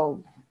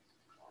 Oh,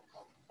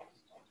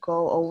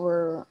 go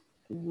over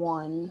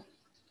 1.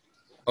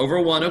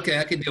 Over 1. Okay,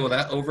 I can deal with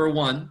that. Over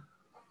 1.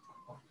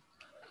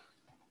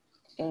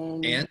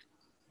 And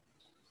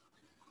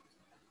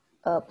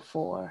up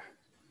 4.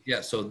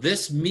 Yeah, so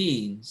this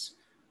means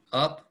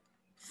up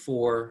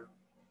 4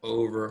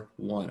 over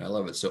 1. I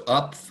love it. So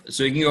up,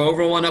 so you can go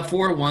over 1, up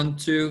 4, 1,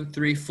 2,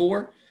 3,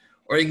 4,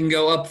 or you can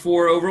go up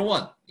 4 over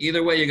 1.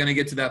 Either way, you're going to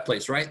get to that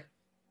place, right?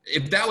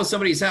 If that was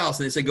somebody's house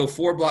and they said go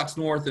 4 blocks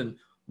north and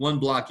 1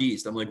 block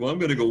east, I'm like, well, I'm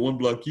going to go 1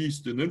 block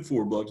east and then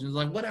 4 blocks. And it's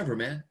like, whatever,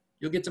 man.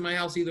 You'll get to my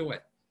house either way.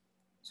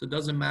 So it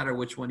doesn't matter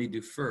which one you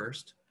do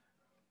first.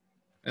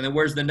 And then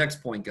where's the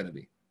next point going to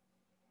be?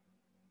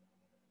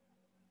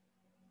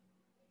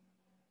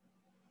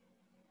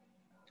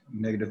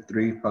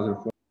 -3,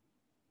 +4.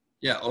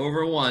 Yeah,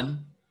 over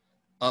 1,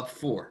 up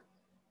 4.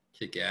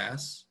 Kick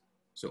ass.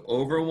 So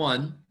over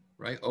 1,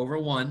 right? Over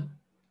 1,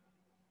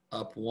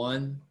 up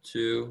 1,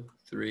 2,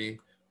 3,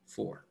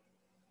 4.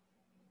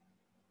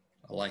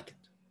 I like it.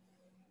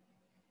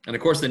 And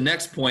of course, the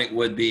next point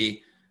would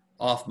be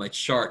off my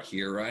chart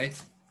here,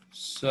 right?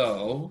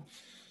 So,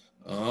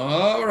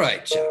 all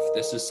right, Jeff,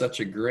 this is such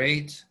a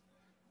great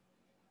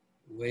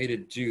way to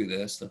do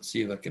this. Let's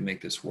see if I can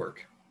make this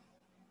work.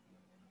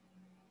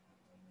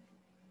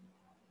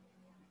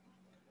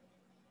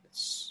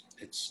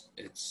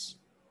 It's,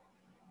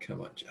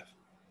 come on, Jeff.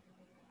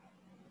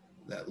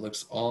 That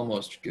looks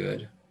almost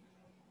good.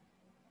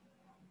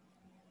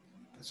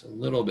 It's a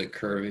little bit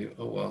curvy.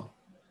 Oh, well.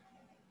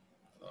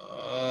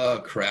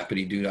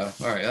 Crappity doodah.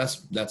 All right,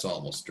 that's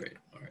almost straight.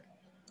 All right,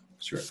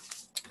 sure.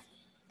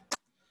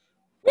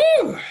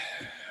 Woo!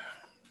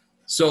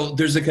 So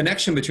there's a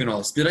connection between all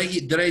this.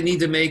 Did I need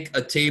to make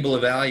a table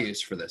of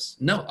values for this?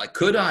 No.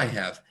 Could I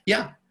have?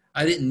 Yeah,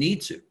 I didn't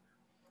need to.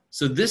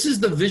 So this is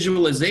the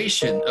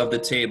visualization of the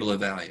table of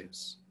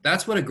values.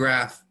 That's what a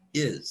graph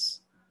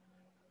is.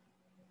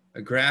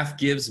 A graph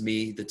gives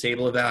me the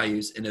table of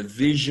values in a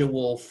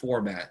visual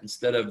format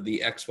instead of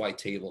the XY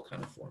table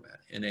kind of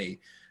format, in a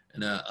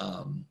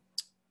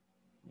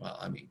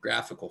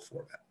graphical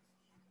format.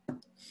 All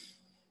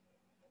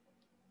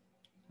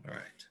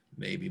right,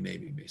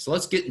 maybe. So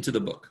let's get into the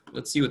book.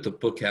 Let's see what the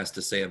book has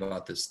to say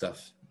about this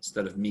stuff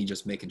instead of me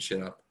just making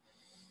shit up.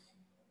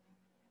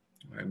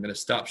 All right, I'm going to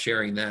stop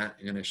sharing that.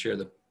 I'm going to share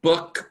the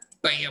book.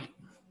 Bam.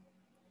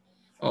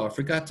 Oh, I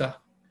forgot to,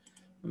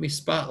 let me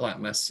spotlight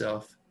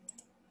myself.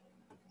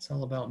 It's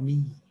all about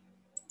me.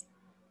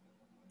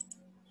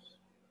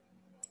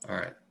 All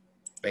right.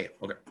 Bam.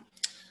 Okay.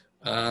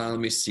 Let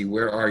me see.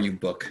 Where are you,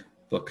 book?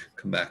 Book,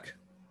 come back.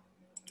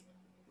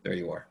 There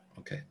you are.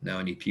 Okay. Now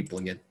I need people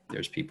again.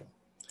 There's people.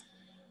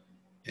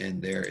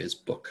 And there is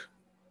book.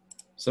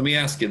 So let me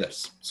ask you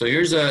this. So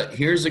here's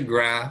a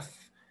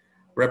graph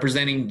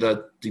representing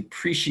the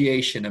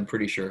depreciation, I'm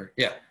pretty sure.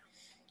 Yeah.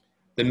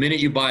 The minute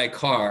you buy a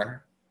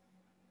car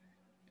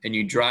and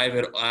you drive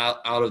it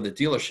out of the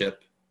dealership,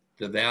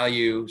 the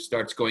value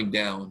starts going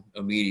down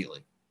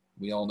immediately.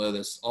 We all know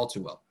this all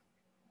too well.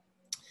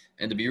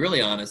 And to be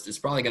really honest, it's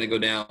probably going to go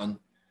down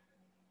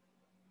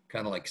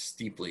kind of like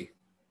steeply.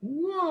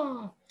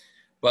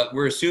 But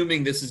we're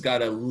assuming this has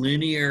got a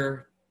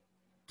linear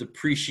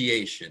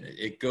depreciation.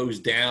 It goes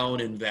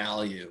down in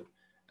value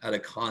at a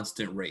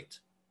constant rate.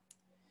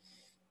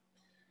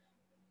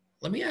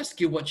 Let me ask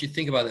you what you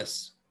think about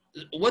this.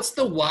 What's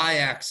the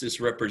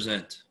y-axis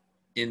represent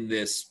in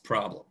this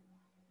problem?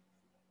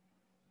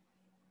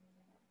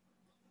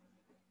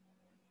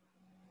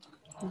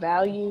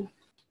 Value.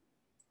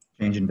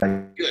 Change in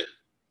value. Good.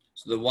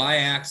 So the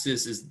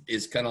y-axis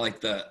is kind of like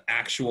the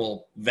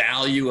actual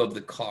value of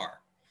the car.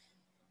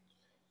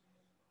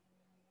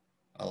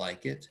 I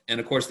like it. And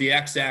of course, the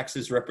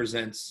x-axis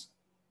represents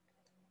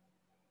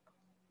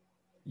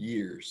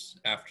years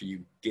after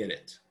you get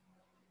it.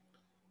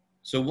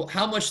 So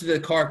how much did the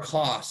car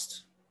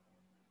cost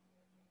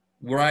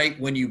right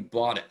when you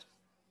bought it?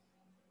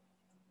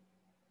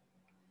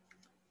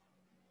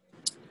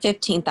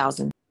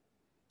 $15,000.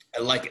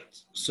 I like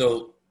it.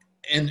 So,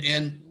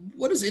 and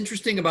what is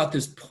interesting about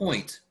this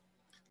point?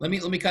 Let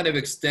me kind of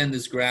extend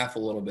this graph a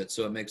little bit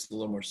so it makes it a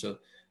little more. So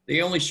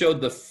they only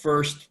showed the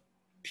first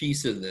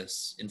piece of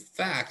this. In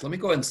fact, let me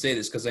go ahead and say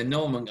this because I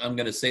know I'm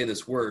going to say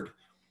this word.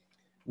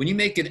 When you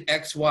make an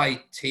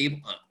XY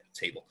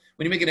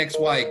when you make an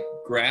XY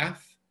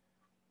graph,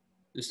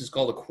 this is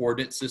called a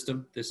coordinate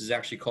system. This is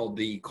actually called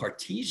the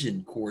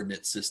Cartesian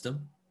coordinate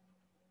system.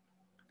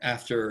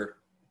 After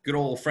good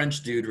old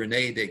French dude,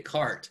 Rene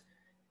Descartes,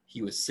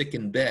 he was sick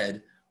in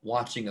bed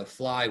watching a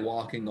fly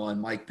walking on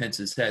Mike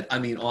Pence's head,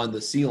 on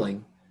the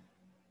ceiling.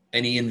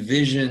 And he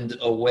envisioned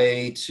a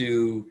way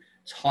to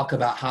talk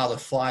about how the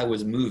fly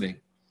was moving.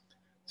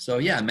 So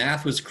yeah,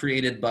 math was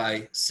created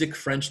by sick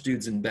French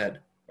dudes in bed,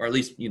 or at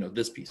least,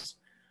 this piece.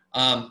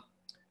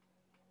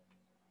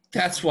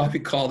 That's why we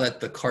call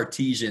that the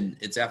Cartesian.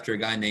 It's after a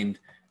guy named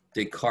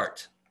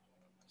Descartes.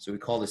 So we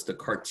call this the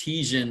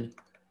Cartesian.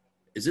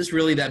 Is this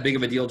really that big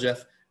of a deal,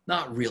 Jeff?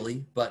 Not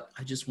really, but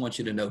I just want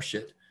you to know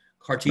shit.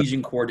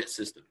 Cartesian coordinate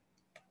system.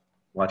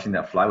 Watching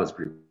that fly was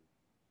pretty.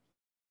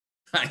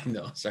 I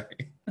know,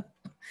 sorry.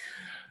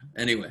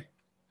 Anyway,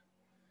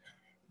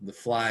 the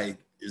fly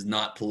is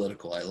not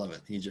political. I love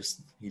it. He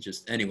just,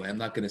 anyway, I'm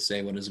not going to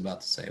say what I was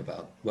about to say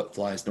about what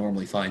flies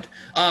normally find.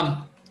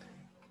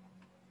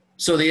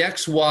 So the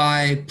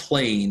XY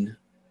plane,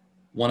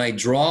 when I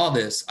draw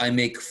this, I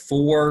make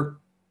four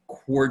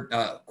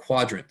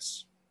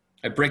quadrants.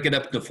 I break it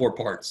up into 4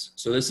 parts.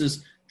 So this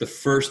is the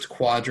first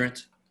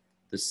quadrant,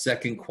 the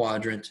second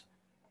quadrant,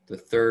 the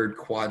third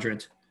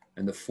quadrant,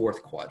 and the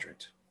fourth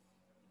quadrant.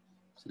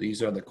 So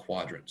these are the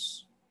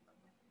quadrants.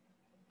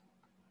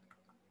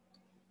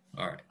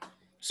 All right.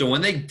 So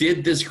when they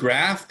did this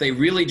graph, they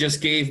really just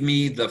gave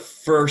me the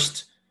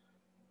first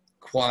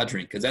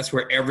quadrant because that's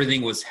where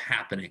everything was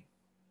happening.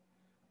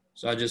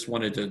 So I just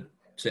wanted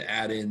to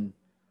add in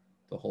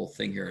the whole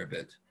thing here a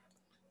bit.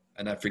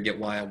 And I forget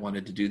why I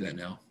wanted to do that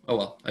now. Oh,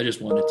 well, I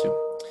just wanted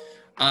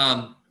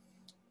to.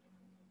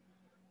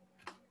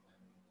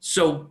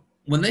 So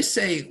when they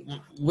say,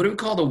 what do we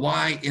call the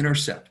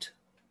y-intercept?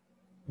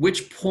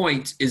 Which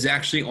point is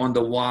actually on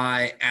the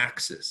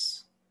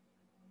y-axis?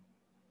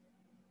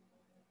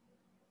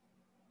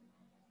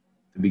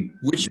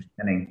 Which?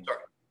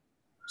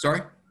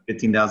 Sorry?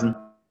 15,000.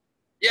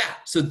 Yeah,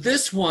 so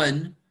this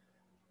one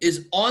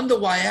is on the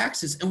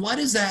y-axis. And why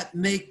does that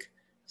make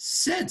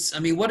sense?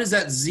 What does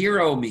that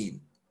 0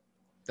 mean?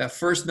 That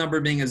first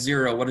number being a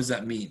 0, what does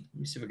that mean?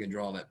 Let me see if I can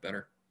draw that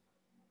better.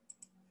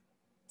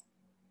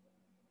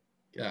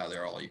 Get out of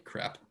there, all you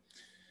crap.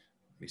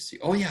 Let me see.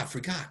 Oh, yeah, I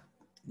forgot.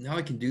 Now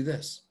I can do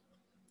this.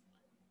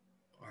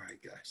 All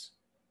right, guys.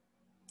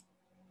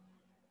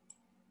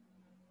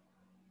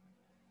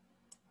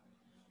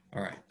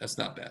 All right, that's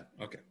not bad.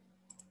 Okay.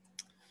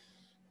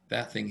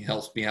 That thing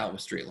helps me out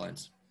with straight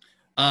lines.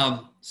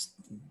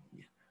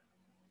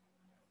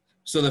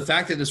 So the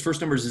fact that this first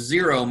number is a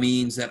 0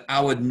 means that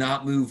I would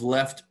not move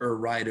left or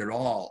right at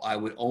all. I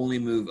would only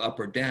move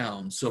up or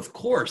down. So of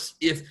course,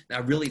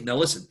 now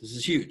listen, this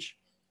is huge.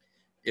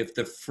 If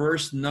the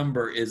first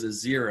number is a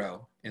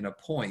 0 and a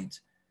point,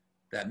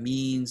 that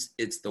means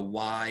it's the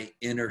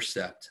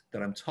y-intercept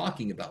that I'm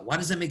talking about. Why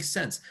does that make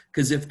sense?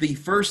 Because if the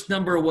first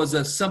number was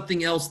a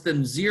something else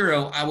than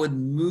 0, I would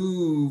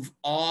move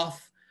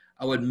off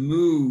of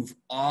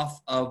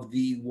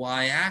the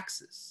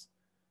y-axis.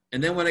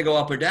 And then when I go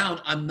up or down,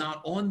 I'm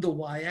not on the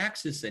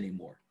y-axis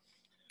anymore.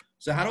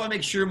 So how do I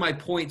make sure my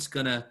point's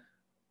gonna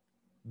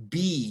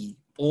be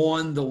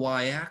on the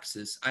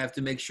y-axis? I have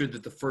to make sure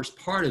that the first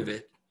part of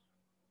it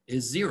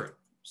is 0,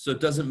 so it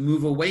doesn't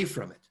move away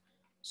from it.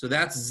 So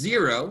that's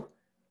 0.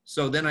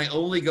 So then I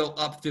only go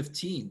up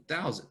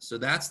 15,000. So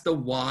that's the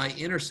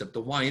y-intercept. The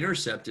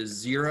y-intercept is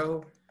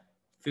 0,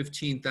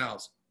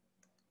 15,000.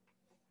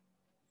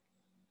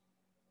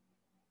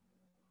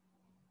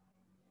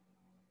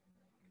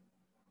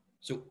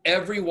 So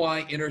every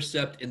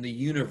y-intercept in the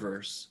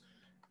universe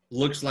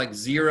looks like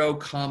 0,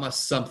 comma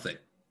something.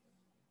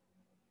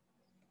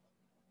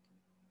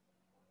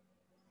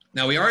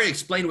 Now, we already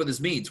explained what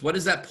this means. What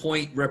does that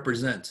point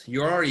represent?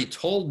 You already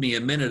told me a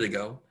minute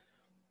ago.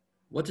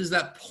 What does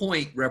that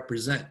point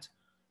represent?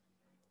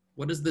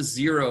 What does the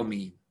 0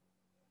 mean?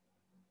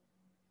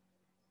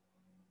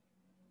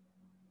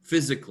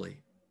 Physically.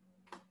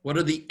 What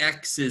are the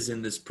x's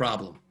in this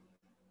problem?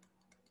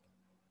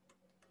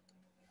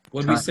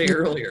 What did we say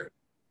earlier?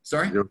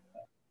 Sorry?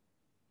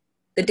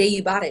 The day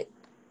you bought it.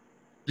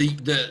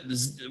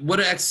 What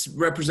do x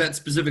represent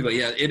specifically?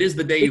 Yeah, it is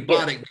the day you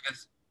bought it,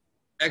 because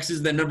x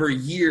is the number of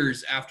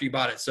years after you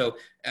bought it. So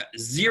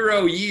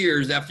 0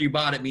 years after you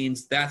bought it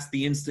means that's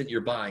the instant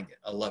you're buying it.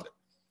 I love it.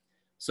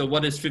 So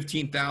what does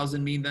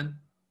 15,000 mean then?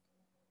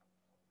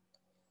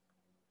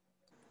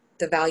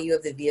 The value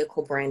of the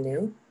vehicle brand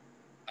new.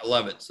 I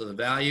love it. So the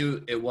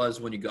value it was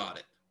when you got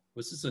it.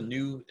 Was this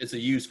it's a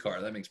used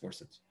car. That makes more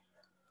sense.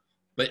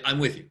 But I'm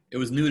with you. It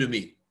was new to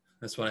me.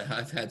 That's why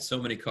I've had so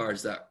many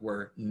cars that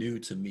were new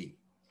to me,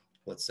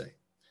 let's say.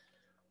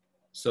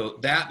 So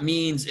that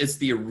means it's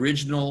the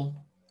original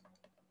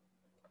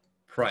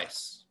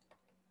price,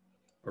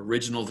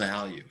 original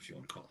value, if you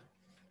want to call it.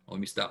 Let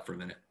me stop for a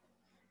minute.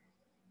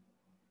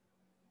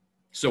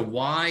 So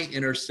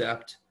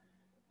y-intercept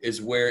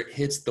is where it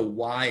hits the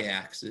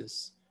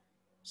y-axis.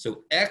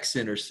 So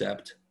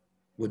x-intercept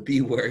would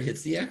be where it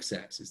hits the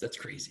x-axis. That's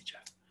crazy,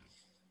 Jeff.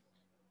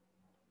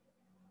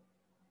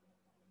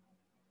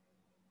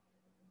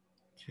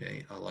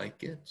 Okay, I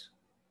like it.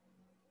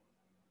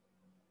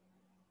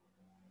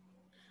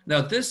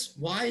 Now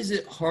why is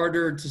it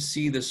harder to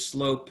see the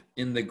slope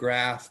in the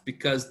graph?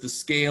 Because the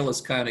scale is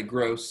kind of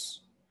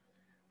gross,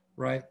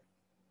 right?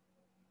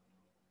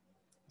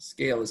 The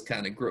scale is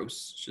kind of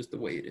gross, it's just the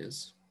way it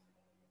is.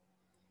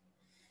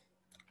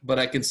 But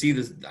I can see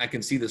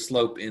the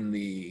slope in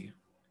the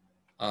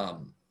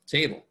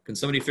table. Can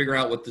somebody figure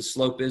out what the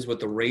slope is,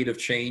 what the rate of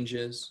change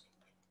is?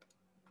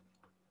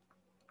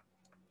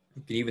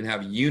 You can even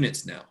have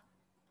units now.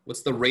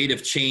 What's the rate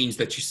of change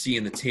that you see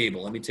in the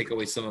table? Let me take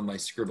away some of my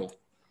scribble.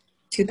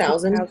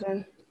 2,000.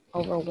 2,000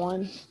 over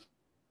 1.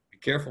 Be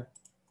careful.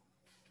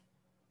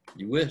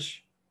 You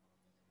wish.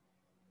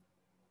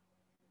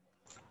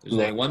 There's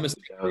only one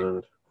mistake.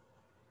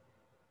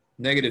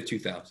 Negative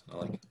 2,000. I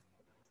like it.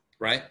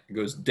 Right? It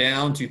goes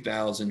down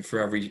 2,000 for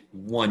every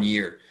 1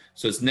 year.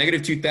 So it's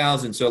negative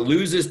 2,000. So it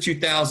loses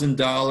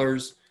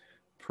 $2,000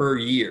 per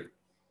year.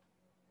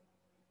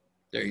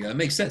 There you go. That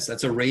makes sense.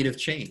 That's a rate of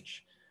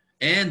change.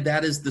 And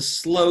that is the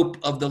slope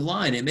of the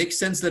line. It makes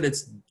sense that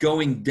it's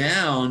going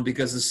down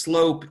because the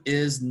slope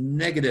is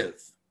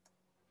negative.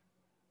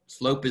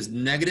 Slope is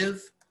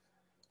negative.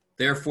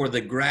 Therefore, the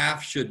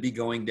graph should be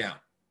going down.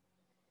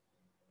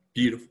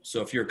 Beautiful.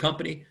 So if you're a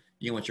company,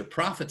 you want your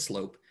profit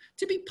slope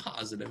to be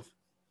positive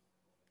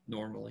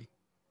normally.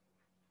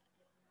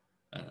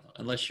 I don't know,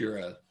 unless you're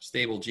a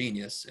stable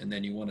genius and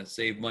then you want to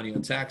save money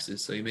on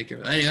taxes. So you make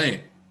your,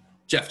 anyway.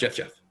 Jeff,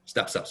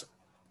 stop.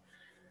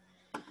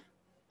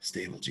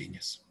 Stable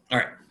genius. All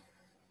right.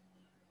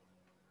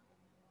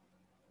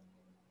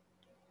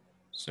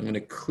 So I'm going to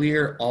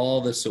clear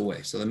all this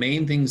away. So the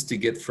main things to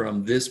get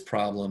from this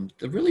problem,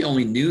 the really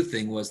only new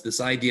thing was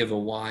this idea of a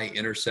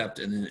y-intercept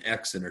and an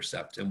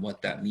x-intercept and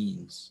what that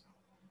means.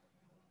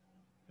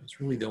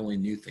 That's really the only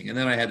new thing. And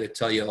then I had to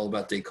tell you all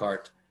about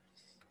Descartes.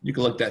 You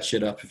can look that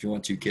shit up if you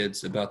want to,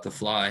 kids, about the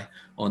fly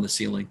on the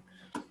ceiling.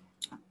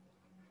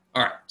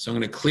 All right, so I'm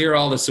going to clear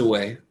all this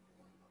away.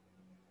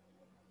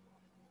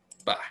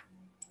 Bye.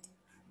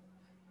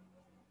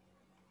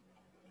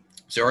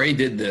 So I already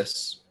did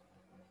this.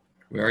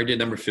 We already did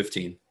number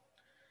 15.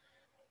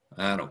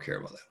 I don't care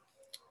about that.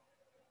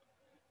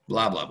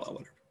 Blah, blah, blah,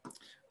 whatever.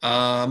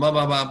 Blah, blah,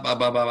 blah, blah,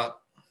 blah, blah,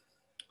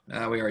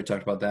 blah. We already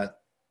talked about that.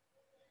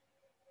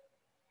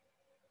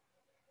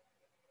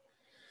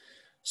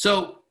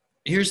 So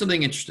here's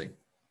something interesting.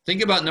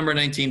 Think about number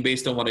 19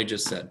 based on what I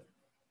just said.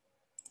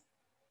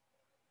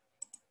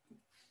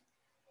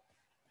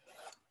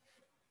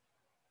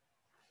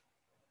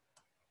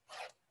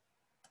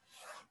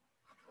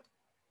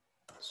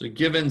 So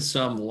given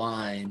some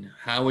line,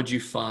 how would you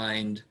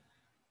find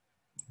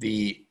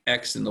the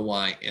x and the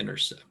y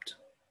intercept?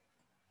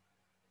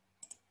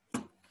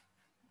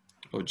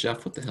 Oh,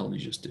 Jeff, what the hell did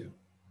you just do?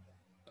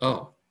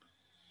 Oh,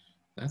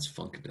 that's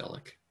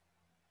funkadelic.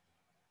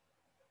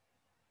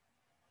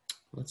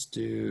 Let's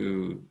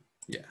do,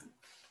 yeah.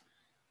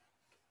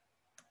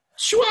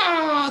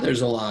 Shwa!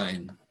 There's a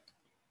line.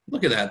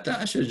 Look at that.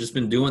 I should have just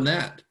been doing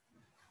that.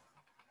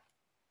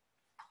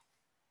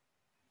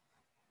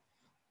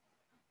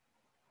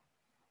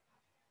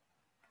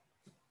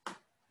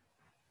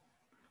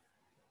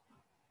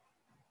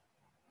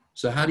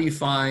 So how do you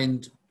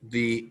find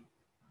the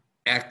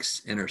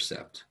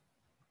x-intercept?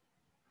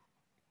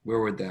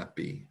 Where would that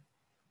be?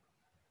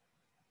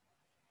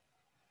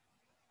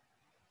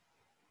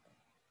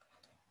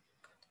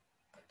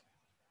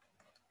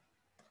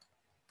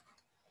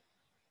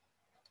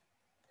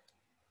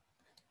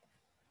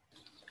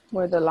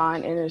 Where the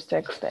line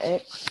intersects the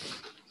X.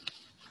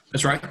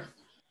 That's right.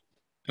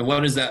 And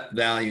what is that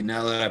value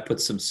now that I put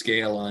some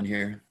scale on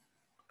here?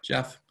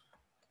 Jeff?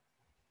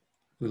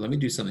 Ooh, let me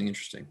do something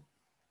interesting.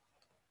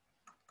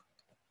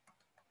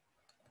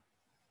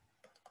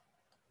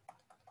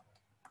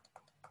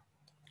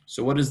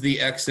 So what is the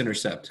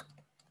x-intercept?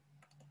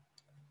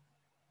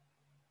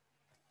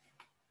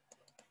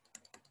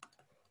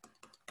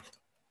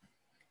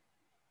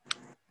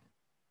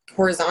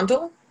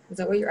 Horizontal? Is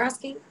that what you're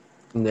asking?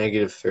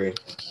 -3.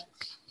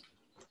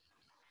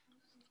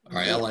 All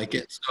right, I like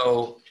it.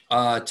 So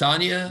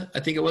Tanya, I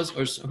think it was,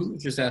 or who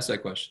just asked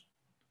that question?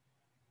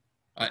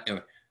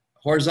 Anyway,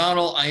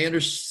 horizontal, I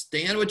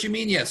understand what you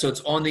mean. Yeah, so it's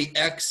on the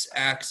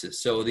x-axis.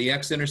 So the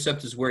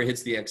x-intercept is where it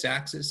hits the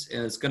x-axis,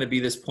 and it's going to be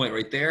this point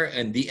right there.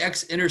 And the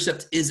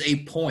x-intercept is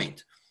a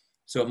point.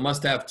 So it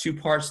must have two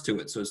parts to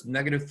it. So it's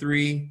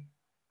 -3,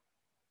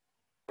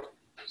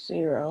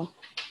 0.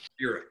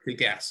 0. Good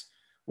guess.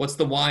 What's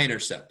the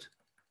y-intercept?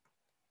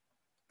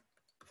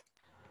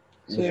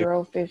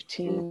 0,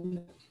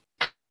 15.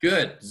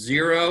 Good.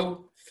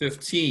 0,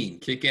 15.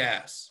 Kick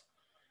ass.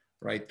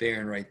 Right there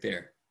and right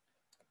there.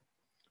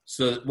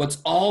 So what's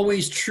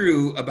always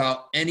true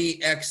about any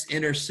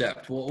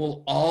x-intercept? What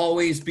will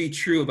always be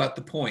true about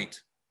the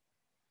point?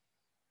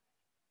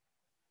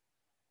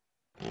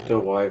 The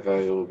y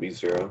value will be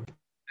 0.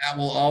 That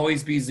will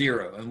always be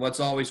 0. And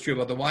what's always true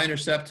about the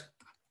y-intercept?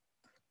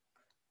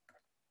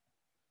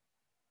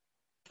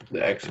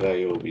 The x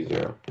value will be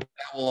 0.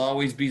 That will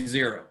always be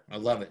 0. I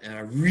love it. And I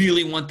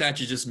really want that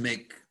to just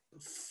make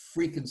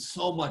freaking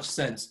so much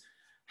sense.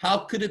 How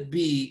could it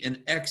be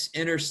an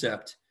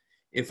x-intercept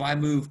if I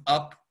move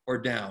up or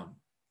down?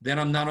 Then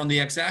I'm not on the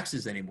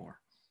x-axis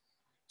anymore.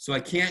 So I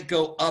can't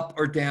go up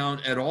or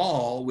down at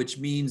all, which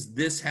means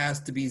this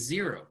has to be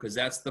 0 because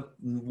that's the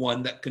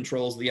one that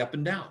controls the up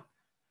and down.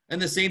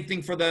 And the same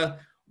thing for the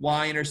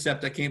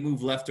y-intercept. I can't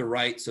move left or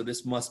right, so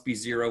this must be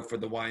 0 for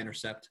the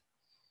y-intercept.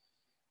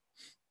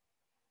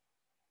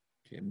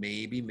 Okay,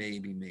 maybe.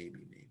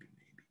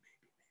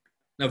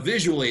 Now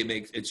visually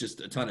it's just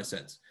a ton of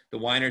sense. The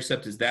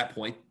y-intercept is that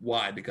point.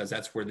 Why? Because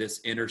that's where this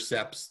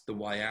intercepts the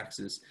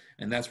y-axis,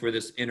 and that's where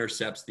this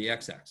intercepts the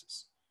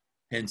x-axis.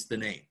 Hence the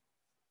name,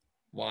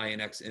 y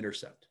and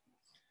x-intercept.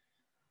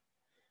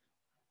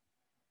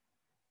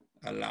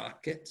 I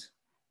like it.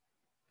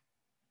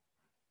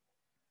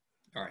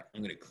 All right,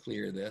 I'm going to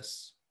clear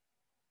this.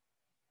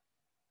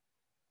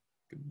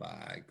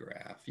 Goodbye,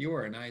 graph. You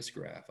are a nice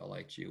graph. I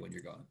liked you when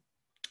you're gone.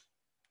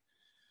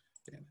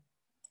 Damn it.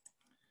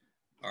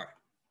 All right.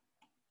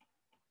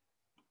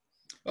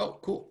 Oh,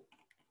 cool.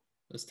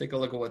 Let's take a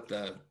look at what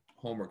the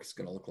homework is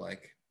going to look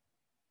like.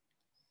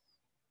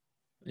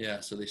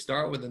 Yeah, so they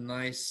start with a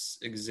nice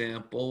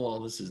example. Well,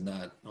 this is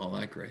not all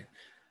that great.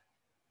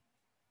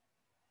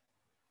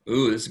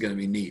 Ooh, this is going to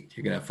be neat.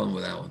 You're going to have fun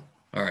with that one.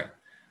 All right.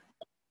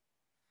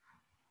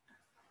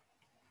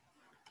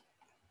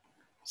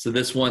 So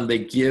this one, they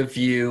give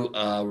you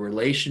a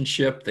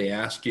relationship. They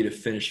ask you to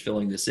finish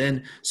filling this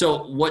in.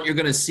 So what you're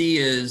going to see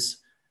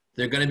is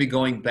they're going to be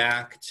going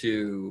back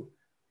to,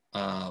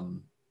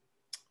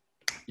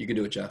 you can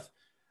do it, Jeff,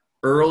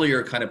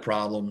 earlier kind of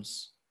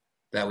problems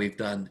that we've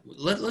done.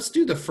 Let's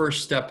do the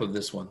first step of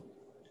this one.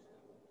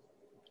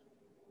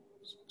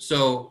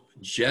 So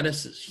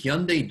Genesis,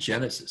 Hyundai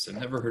Genesis. I've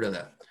never heard of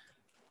that.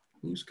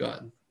 Who's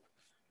gotten?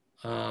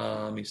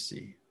 Let me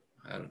see.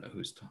 I don't know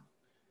who's talking.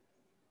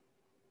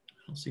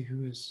 I don't see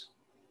who is.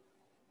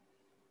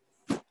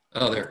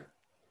 Oh, there.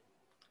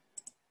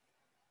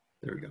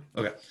 There we go.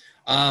 Okay.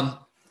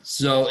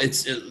 So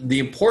it's the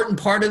important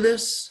part of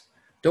this.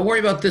 Don't worry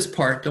about this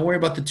part. Don't worry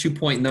about the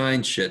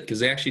 2.9 shit because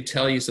they actually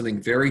tell you something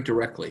very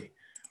directly.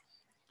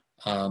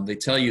 They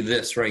tell you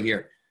this right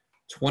here.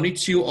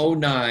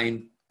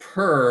 $22.09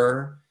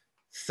 per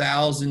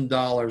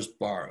 $1,000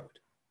 borrowed.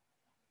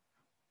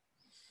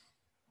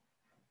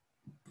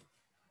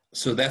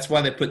 So that's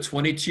why they put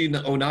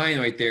 $22.09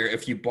 right there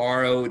if you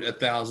borrowed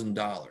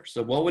 $1,000.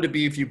 So what would it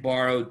be if you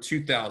borrowed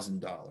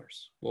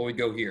 $2,000? What would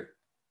go here?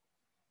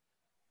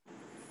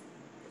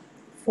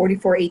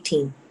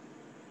 44.18.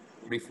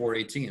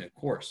 44.18, of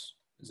course.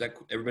 Is that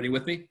everybody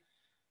with me?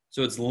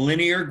 So it's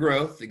linear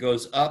growth. It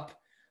goes up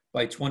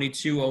by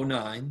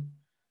 $22.09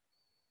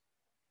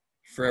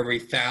 for every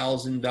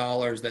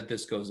 $1,000 that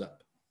this goes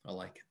up. I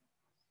like it.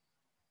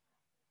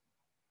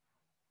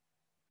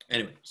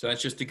 Anyway, so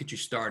that's just to get you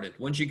started.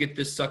 Once you get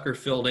this sucker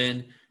filled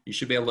in, you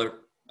should be able to,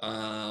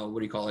 what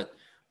do you call it?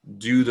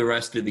 Do the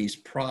rest of these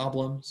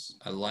problems.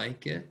 I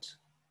like it.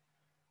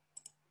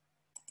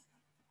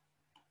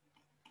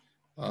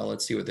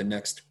 Let's see what the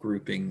next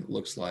grouping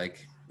looks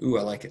like. Ooh,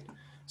 I like it.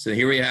 So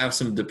here we have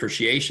some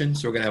depreciation.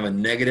 So we're going to have a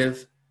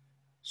negative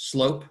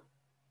slope.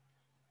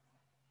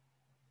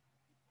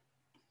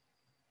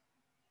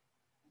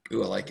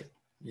 Ooh, I like it.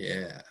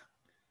 Yeah.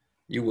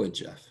 You would,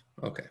 Jeff.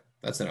 Okay.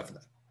 That's enough of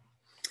that.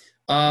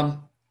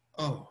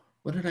 Oh,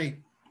 what did I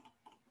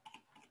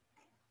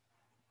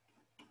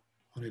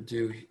want to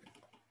do?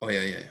 Oh,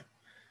 yeah.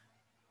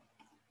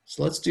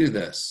 So let's do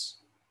this.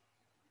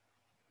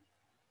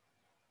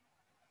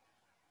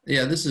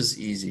 Yeah, this is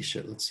easy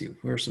shit. Let's see.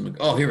 Where's some?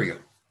 Oh, here we go.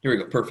 Here we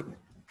go. Perfect.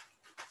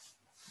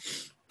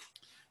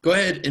 Go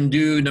ahead and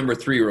do number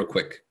 3 real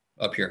quick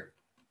up here.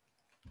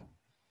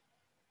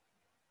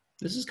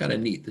 This is kind of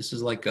neat. This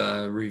is like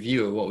a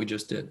review of what we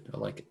just did. I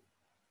like it.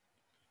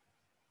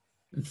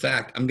 In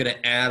fact, I'm going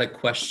to add a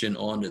question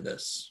onto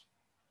this.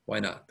 Why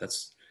not?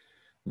 That's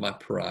my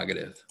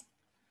prerogative.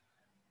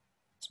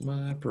 It's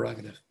my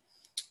prerogative.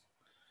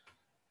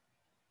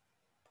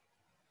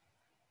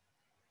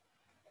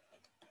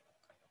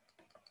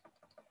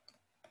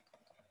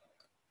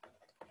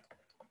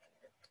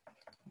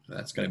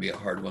 That's going to be a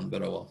hard one,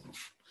 but I will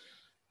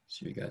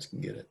see if you guys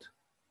can get it.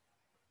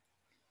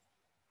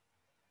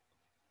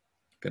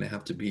 Going to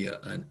have to be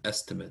an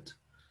estimate.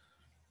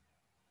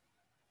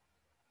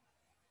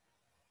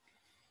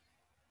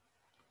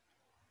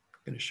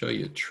 I'm going to show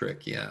you a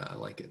trick. Yeah, I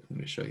like it. I'm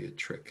going to show you a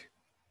trick.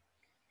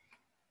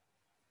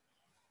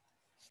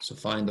 So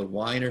find the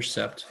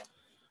y-intercept,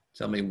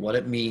 tell me what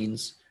it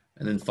means,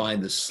 and then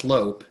find the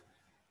slope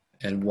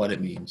and what it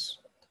means.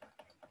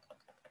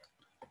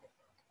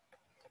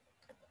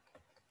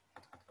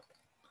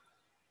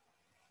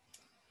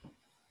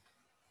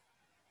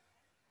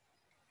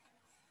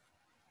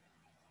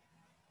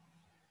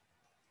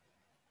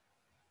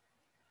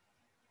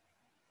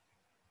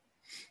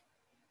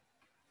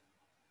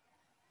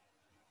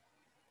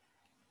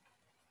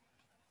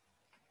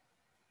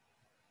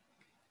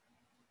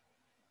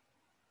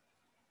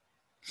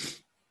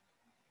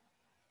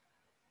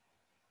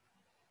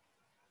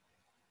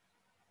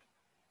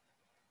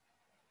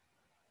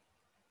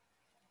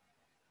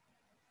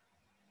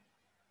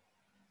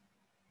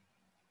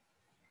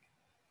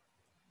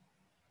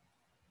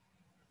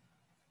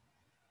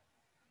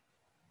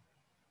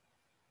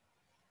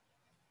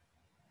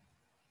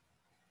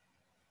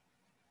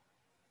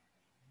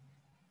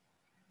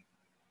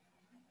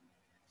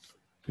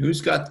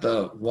 Who's got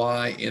the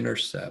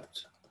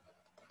y-intercept?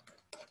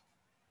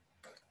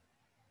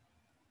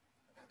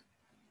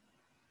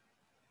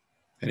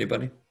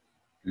 Anybody?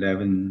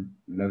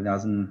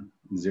 11,000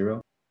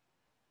 0.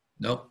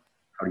 Nope.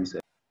 How do you say?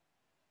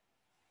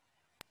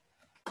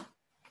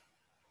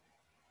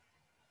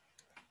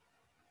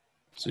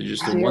 So you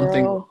just did one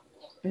thing. 0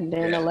 and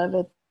then Yeah.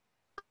 11.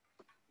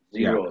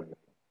 0.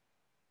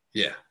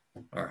 Yeah.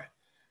 All right.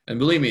 And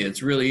believe me,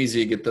 it's really easy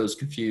to get those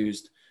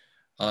confused.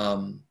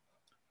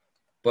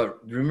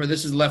 But remember,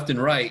 this is left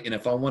and right. And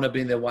if I want to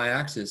be in the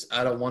y-axis,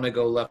 I don't want to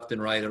go left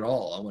and right at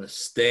all. I want to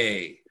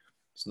stay.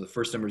 So the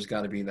first number's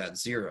got to be that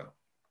 0.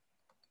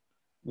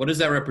 What does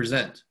that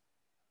represent?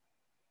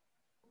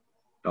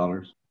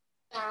 Dollars.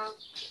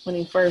 When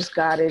he first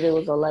got it, it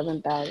was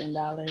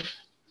 $11,000.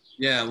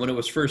 Yeah, when it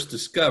was first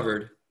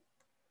discovered,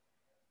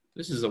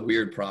 this is a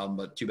weird problem,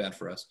 but too bad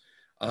for us.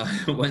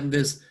 When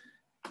this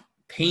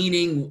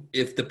painting,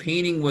 if the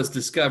painting was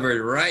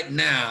discovered right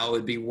now, it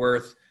would be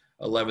worth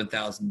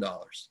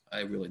 $11,000.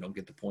 I really don't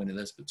get the point of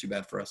this, but too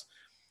bad for us.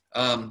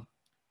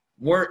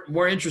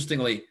 More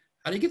interestingly,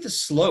 how do you get the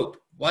slope?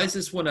 Why is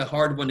this one a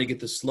hard one to get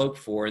the slope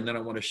for? And then I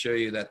want to show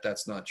you that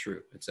that's not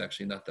true. It's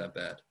actually not that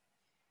bad.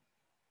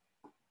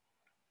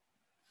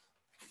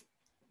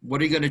 What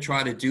are you going to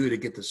try to do to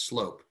get the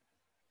slope?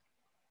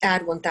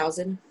 Add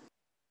 1,000.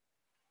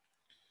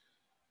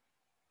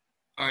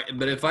 All right,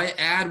 but if I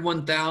add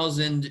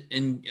 1,000,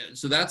 and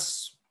so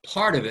that's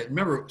part of it.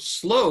 Remember,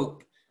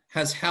 slope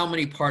has how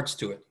many parts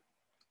to it?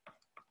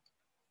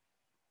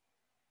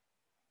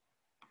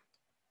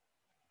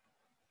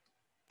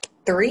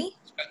 Three?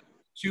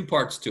 2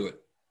 parts to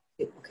it.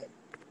 Okay.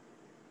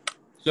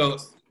 So,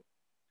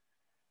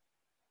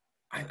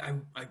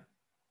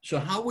 so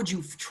how would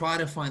you try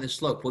to find the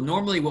slope? Well,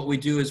 normally what we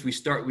do is we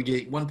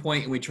get one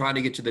point and we try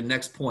to get to the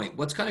next point.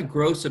 What's kind of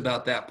gross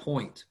about that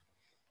point?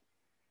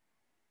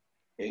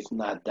 It's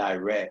not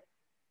direct.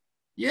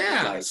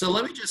 Yeah, Right. so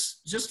let me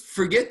just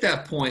forget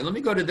that point. Let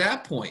me go to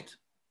that point.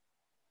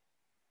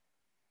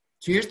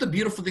 So here's the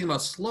beautiful thing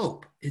about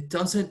slope. It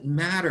doesn't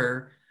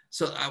matter.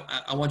 So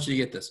I want you to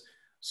get this.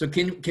 So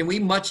can we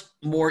much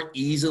more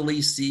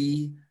easily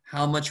see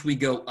how much we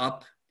go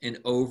up and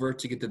over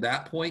to get to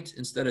that point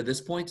instead of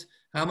this point?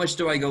 How much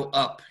do I go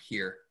up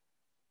here?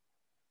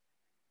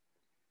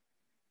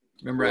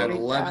 Remember at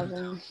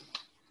 11,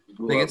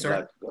 Grew up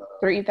sorry? like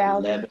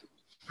 3,000. 11.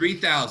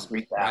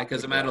 3,000, right?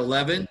 Because I'm at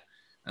 11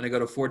 and I go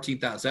to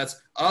 14,000. That's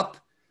up,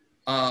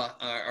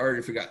 I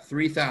already forgot,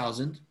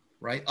 3,000,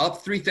 right?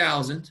 Up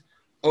 3,000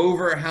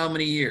 over how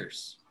many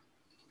years?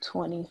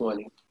 20.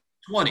 20.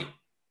 20.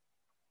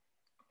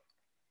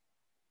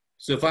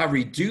 So if I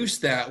reduce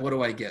that, what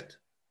do I get?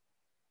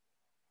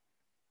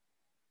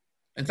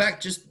 In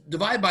fact, just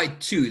divide by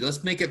 2.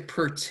 Let's make it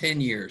per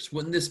 10 years.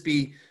 Wouldn't this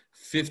be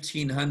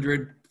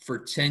 1,500 for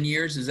 10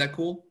 years? Is that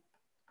cool?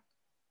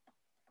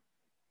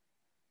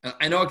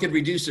 I know I could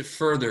reduce it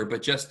further,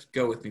 but just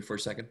go with me for a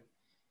second.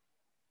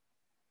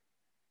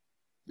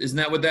 Isn't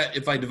that what that,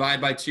 if I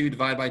divide by 2,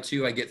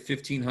 I get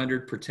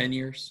 1,500 per 10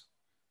 years?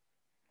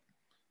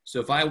 So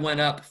if I went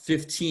up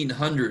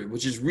 1,500,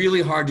 which is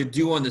really hard to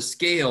do on the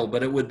scale,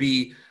 but it would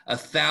be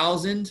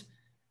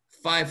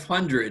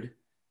 1,500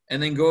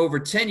 and then go over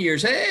 10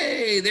 years.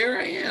 Hey, there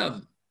I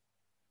am.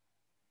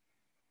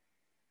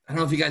 I don't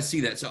know if you guys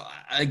see that. So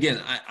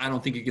again, I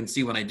don't think you can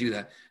see when I do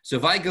that. So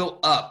if I go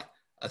up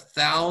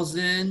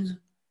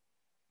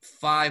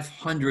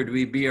 1,500,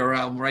 we'd be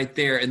around right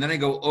there. And then I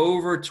go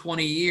over 10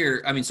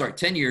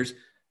 years,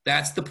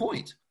 that's the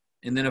point.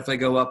 And then if I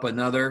go up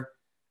another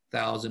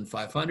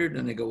 1,500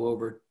 and I go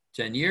over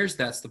 10 years,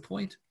 that's the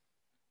point.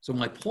 So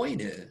my point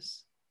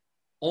is,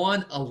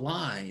 on a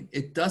line,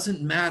 it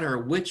doesn't matter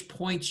which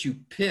points you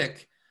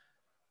pick,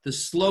 the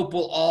slope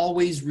will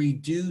always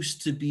reduce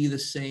to be the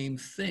same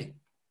thing.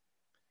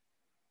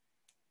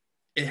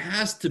 It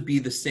has to be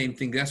the same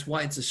thing. That's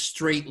why it's a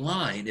straight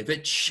line. If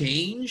it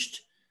changed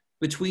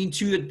between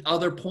two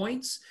other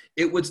points,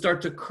 it would start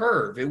to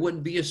curve. It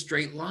wouldn't be a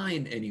straight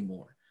line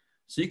anymore.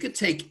 So you could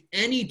take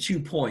any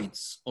 2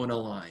 points on a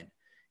line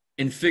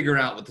and figure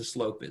out what the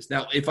slope is.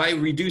 Now, if I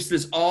reduce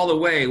this all the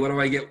way, what do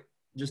I get?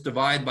 Just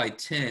divide by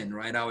 10,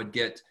 right? I would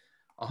get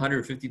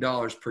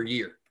 $150 per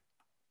year.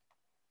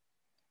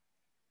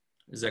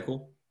 Is that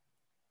cool?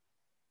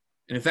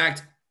 And in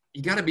fact,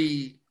 you got to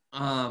be,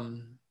 let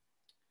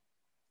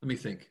me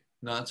think.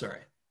 No, it's all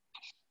right.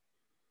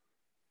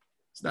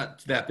 It's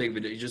not that big of a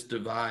deal. You just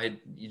divide,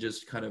 you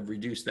just kind of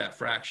reduce that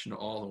fraction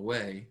all the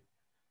way,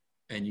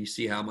 and you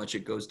see how much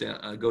it goes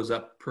down, goes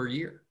up per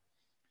year.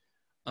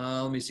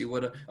 Let me see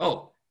what,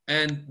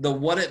 and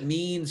what it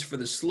means for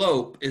the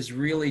slope is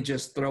really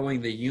just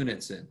throwing the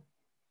units in.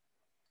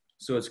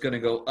 So it's going to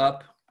go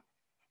up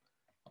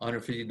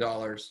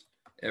 $150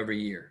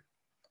 every year.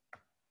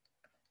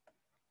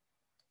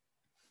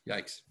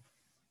 Yikes.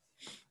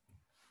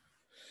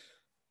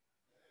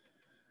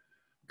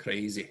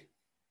 Crazy.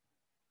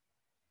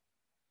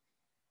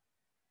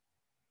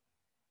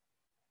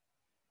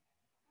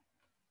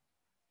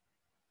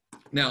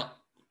 Now,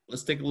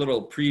 let's take a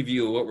little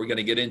preview of what we're going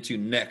to get into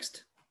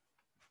next.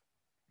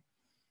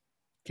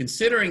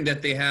 Considering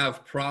that they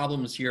have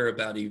problems here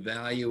about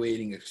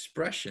evaluating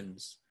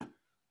expressions,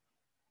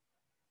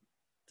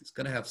 it's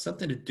going to have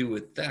something to do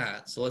with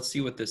that. So let's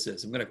see what this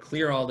is. I'm going to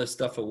clear all this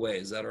stuff away.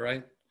 Is that all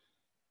right?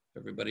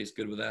 Everybody's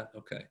good with that?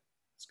 Okay.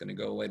 It's going to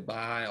go away.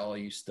 Bye, all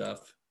you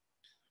stuff.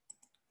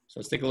 So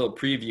let's take a little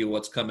preview of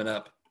what's coming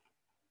up.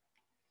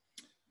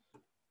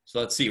 So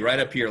let's see, right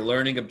up here,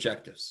 learning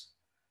objectives.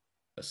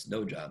 A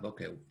snow job.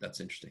 Okay, that's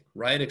interesting.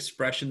 Write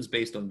expressions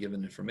based on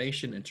given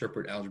information,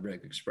 interpret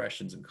algebraic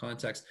expressions in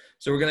context.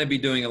 So we're going to be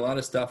doing a lot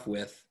of stuff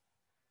with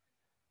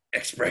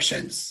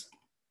expressions.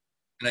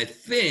 And I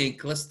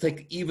think let's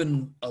take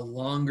even a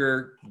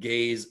longer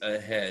gaze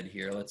ahead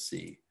here. Let's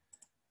see.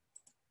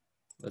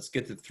 Let's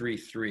get to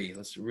 3.3.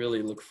 Let's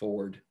really look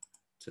forward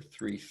to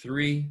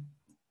 3.3.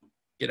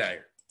 Get out of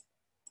here.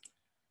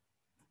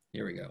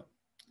 Here we go.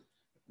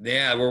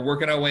 Yeah, we're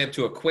working our way up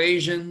to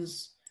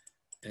equations.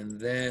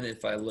 And then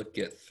if I look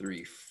at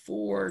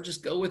 3.4,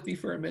 just go with me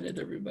for a minute,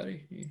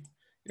 everybody.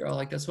 You're all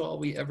like, that's all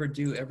we ever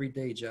do every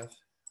day, Jeff.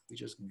 We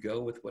just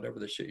go with whatever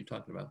the shit you're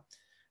talking about.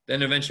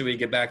 Then eventually we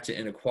get back to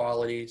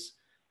inequalities.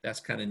 That's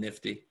kind of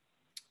nifty.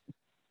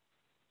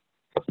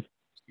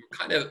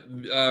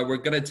 We're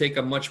going to take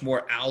a much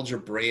more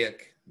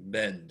algebraic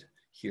bend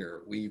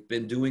here. We've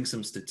been doing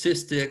some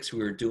statistics.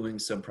 We were doing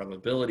some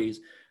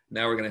probabilities.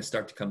 Now we're going to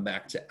start to come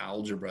back to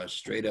algebra,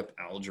 straight up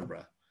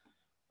algebra.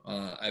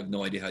 I have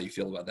no idea how you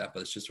feel about that, but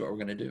it's just what we're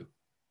going to do.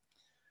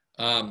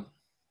 All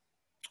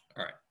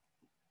right.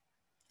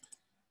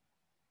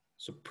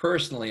 So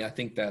personally, I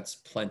think that's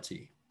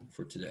plenty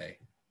for today.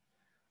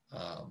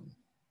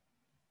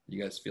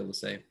 You guys feel the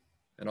same?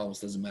 It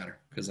almost doesn't matter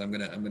because I'm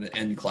gonna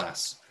end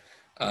class.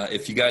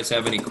 If you guys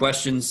have any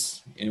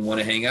questions and want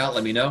to hang out,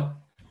 let me know.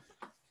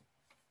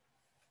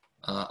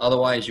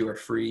 Otherwise, you are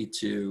free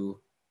to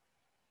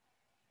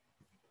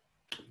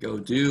go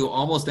do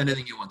almost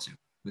anything you want to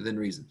within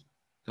reason.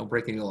 Don't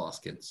break any laws,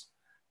 kids.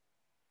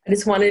 I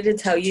just wanted to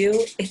tell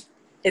you,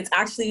 it's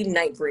actually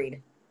Nightbreed,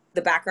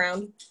 the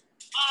background.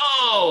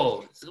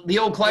 Oh, the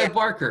old Clive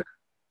Barker.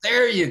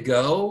 There you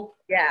go.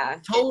 Yeah.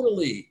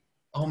 Totally.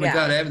 Oh my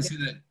God, I haven't seen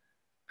that.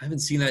 I haven't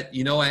seen that.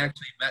 You know, I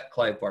actually met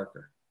Clive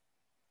Barker.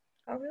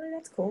 Oh, really?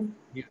 That's cool.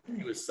 He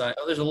was signed.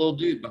 Oh, there's a little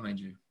dude behind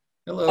you.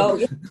 Hello. Oh,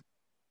 yeah.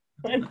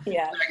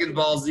 Yeah. Dragon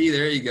Ball Z.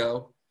 There you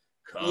go.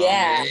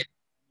 Yeah.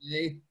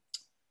 Hey.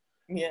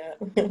 Yeah.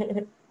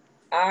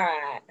 All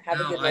right. Have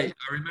a good one. I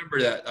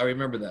remember that. I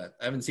remember that.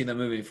 I haven't seen that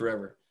movie in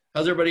forever.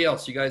 How's everybody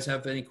else? You guys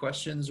have any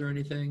questions or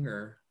anything?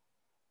 Or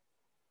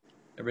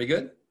everybody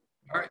good?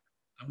 All right.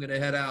 I'm going to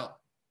head out.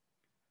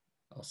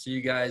 I'll see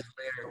you guys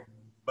later.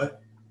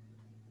 What?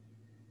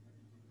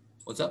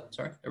 What's up?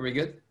 Sorry. Everybody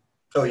good?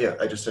 Oh, yeah.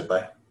 I just said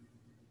bye.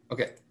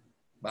 Okay.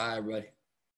 Bye, everybody.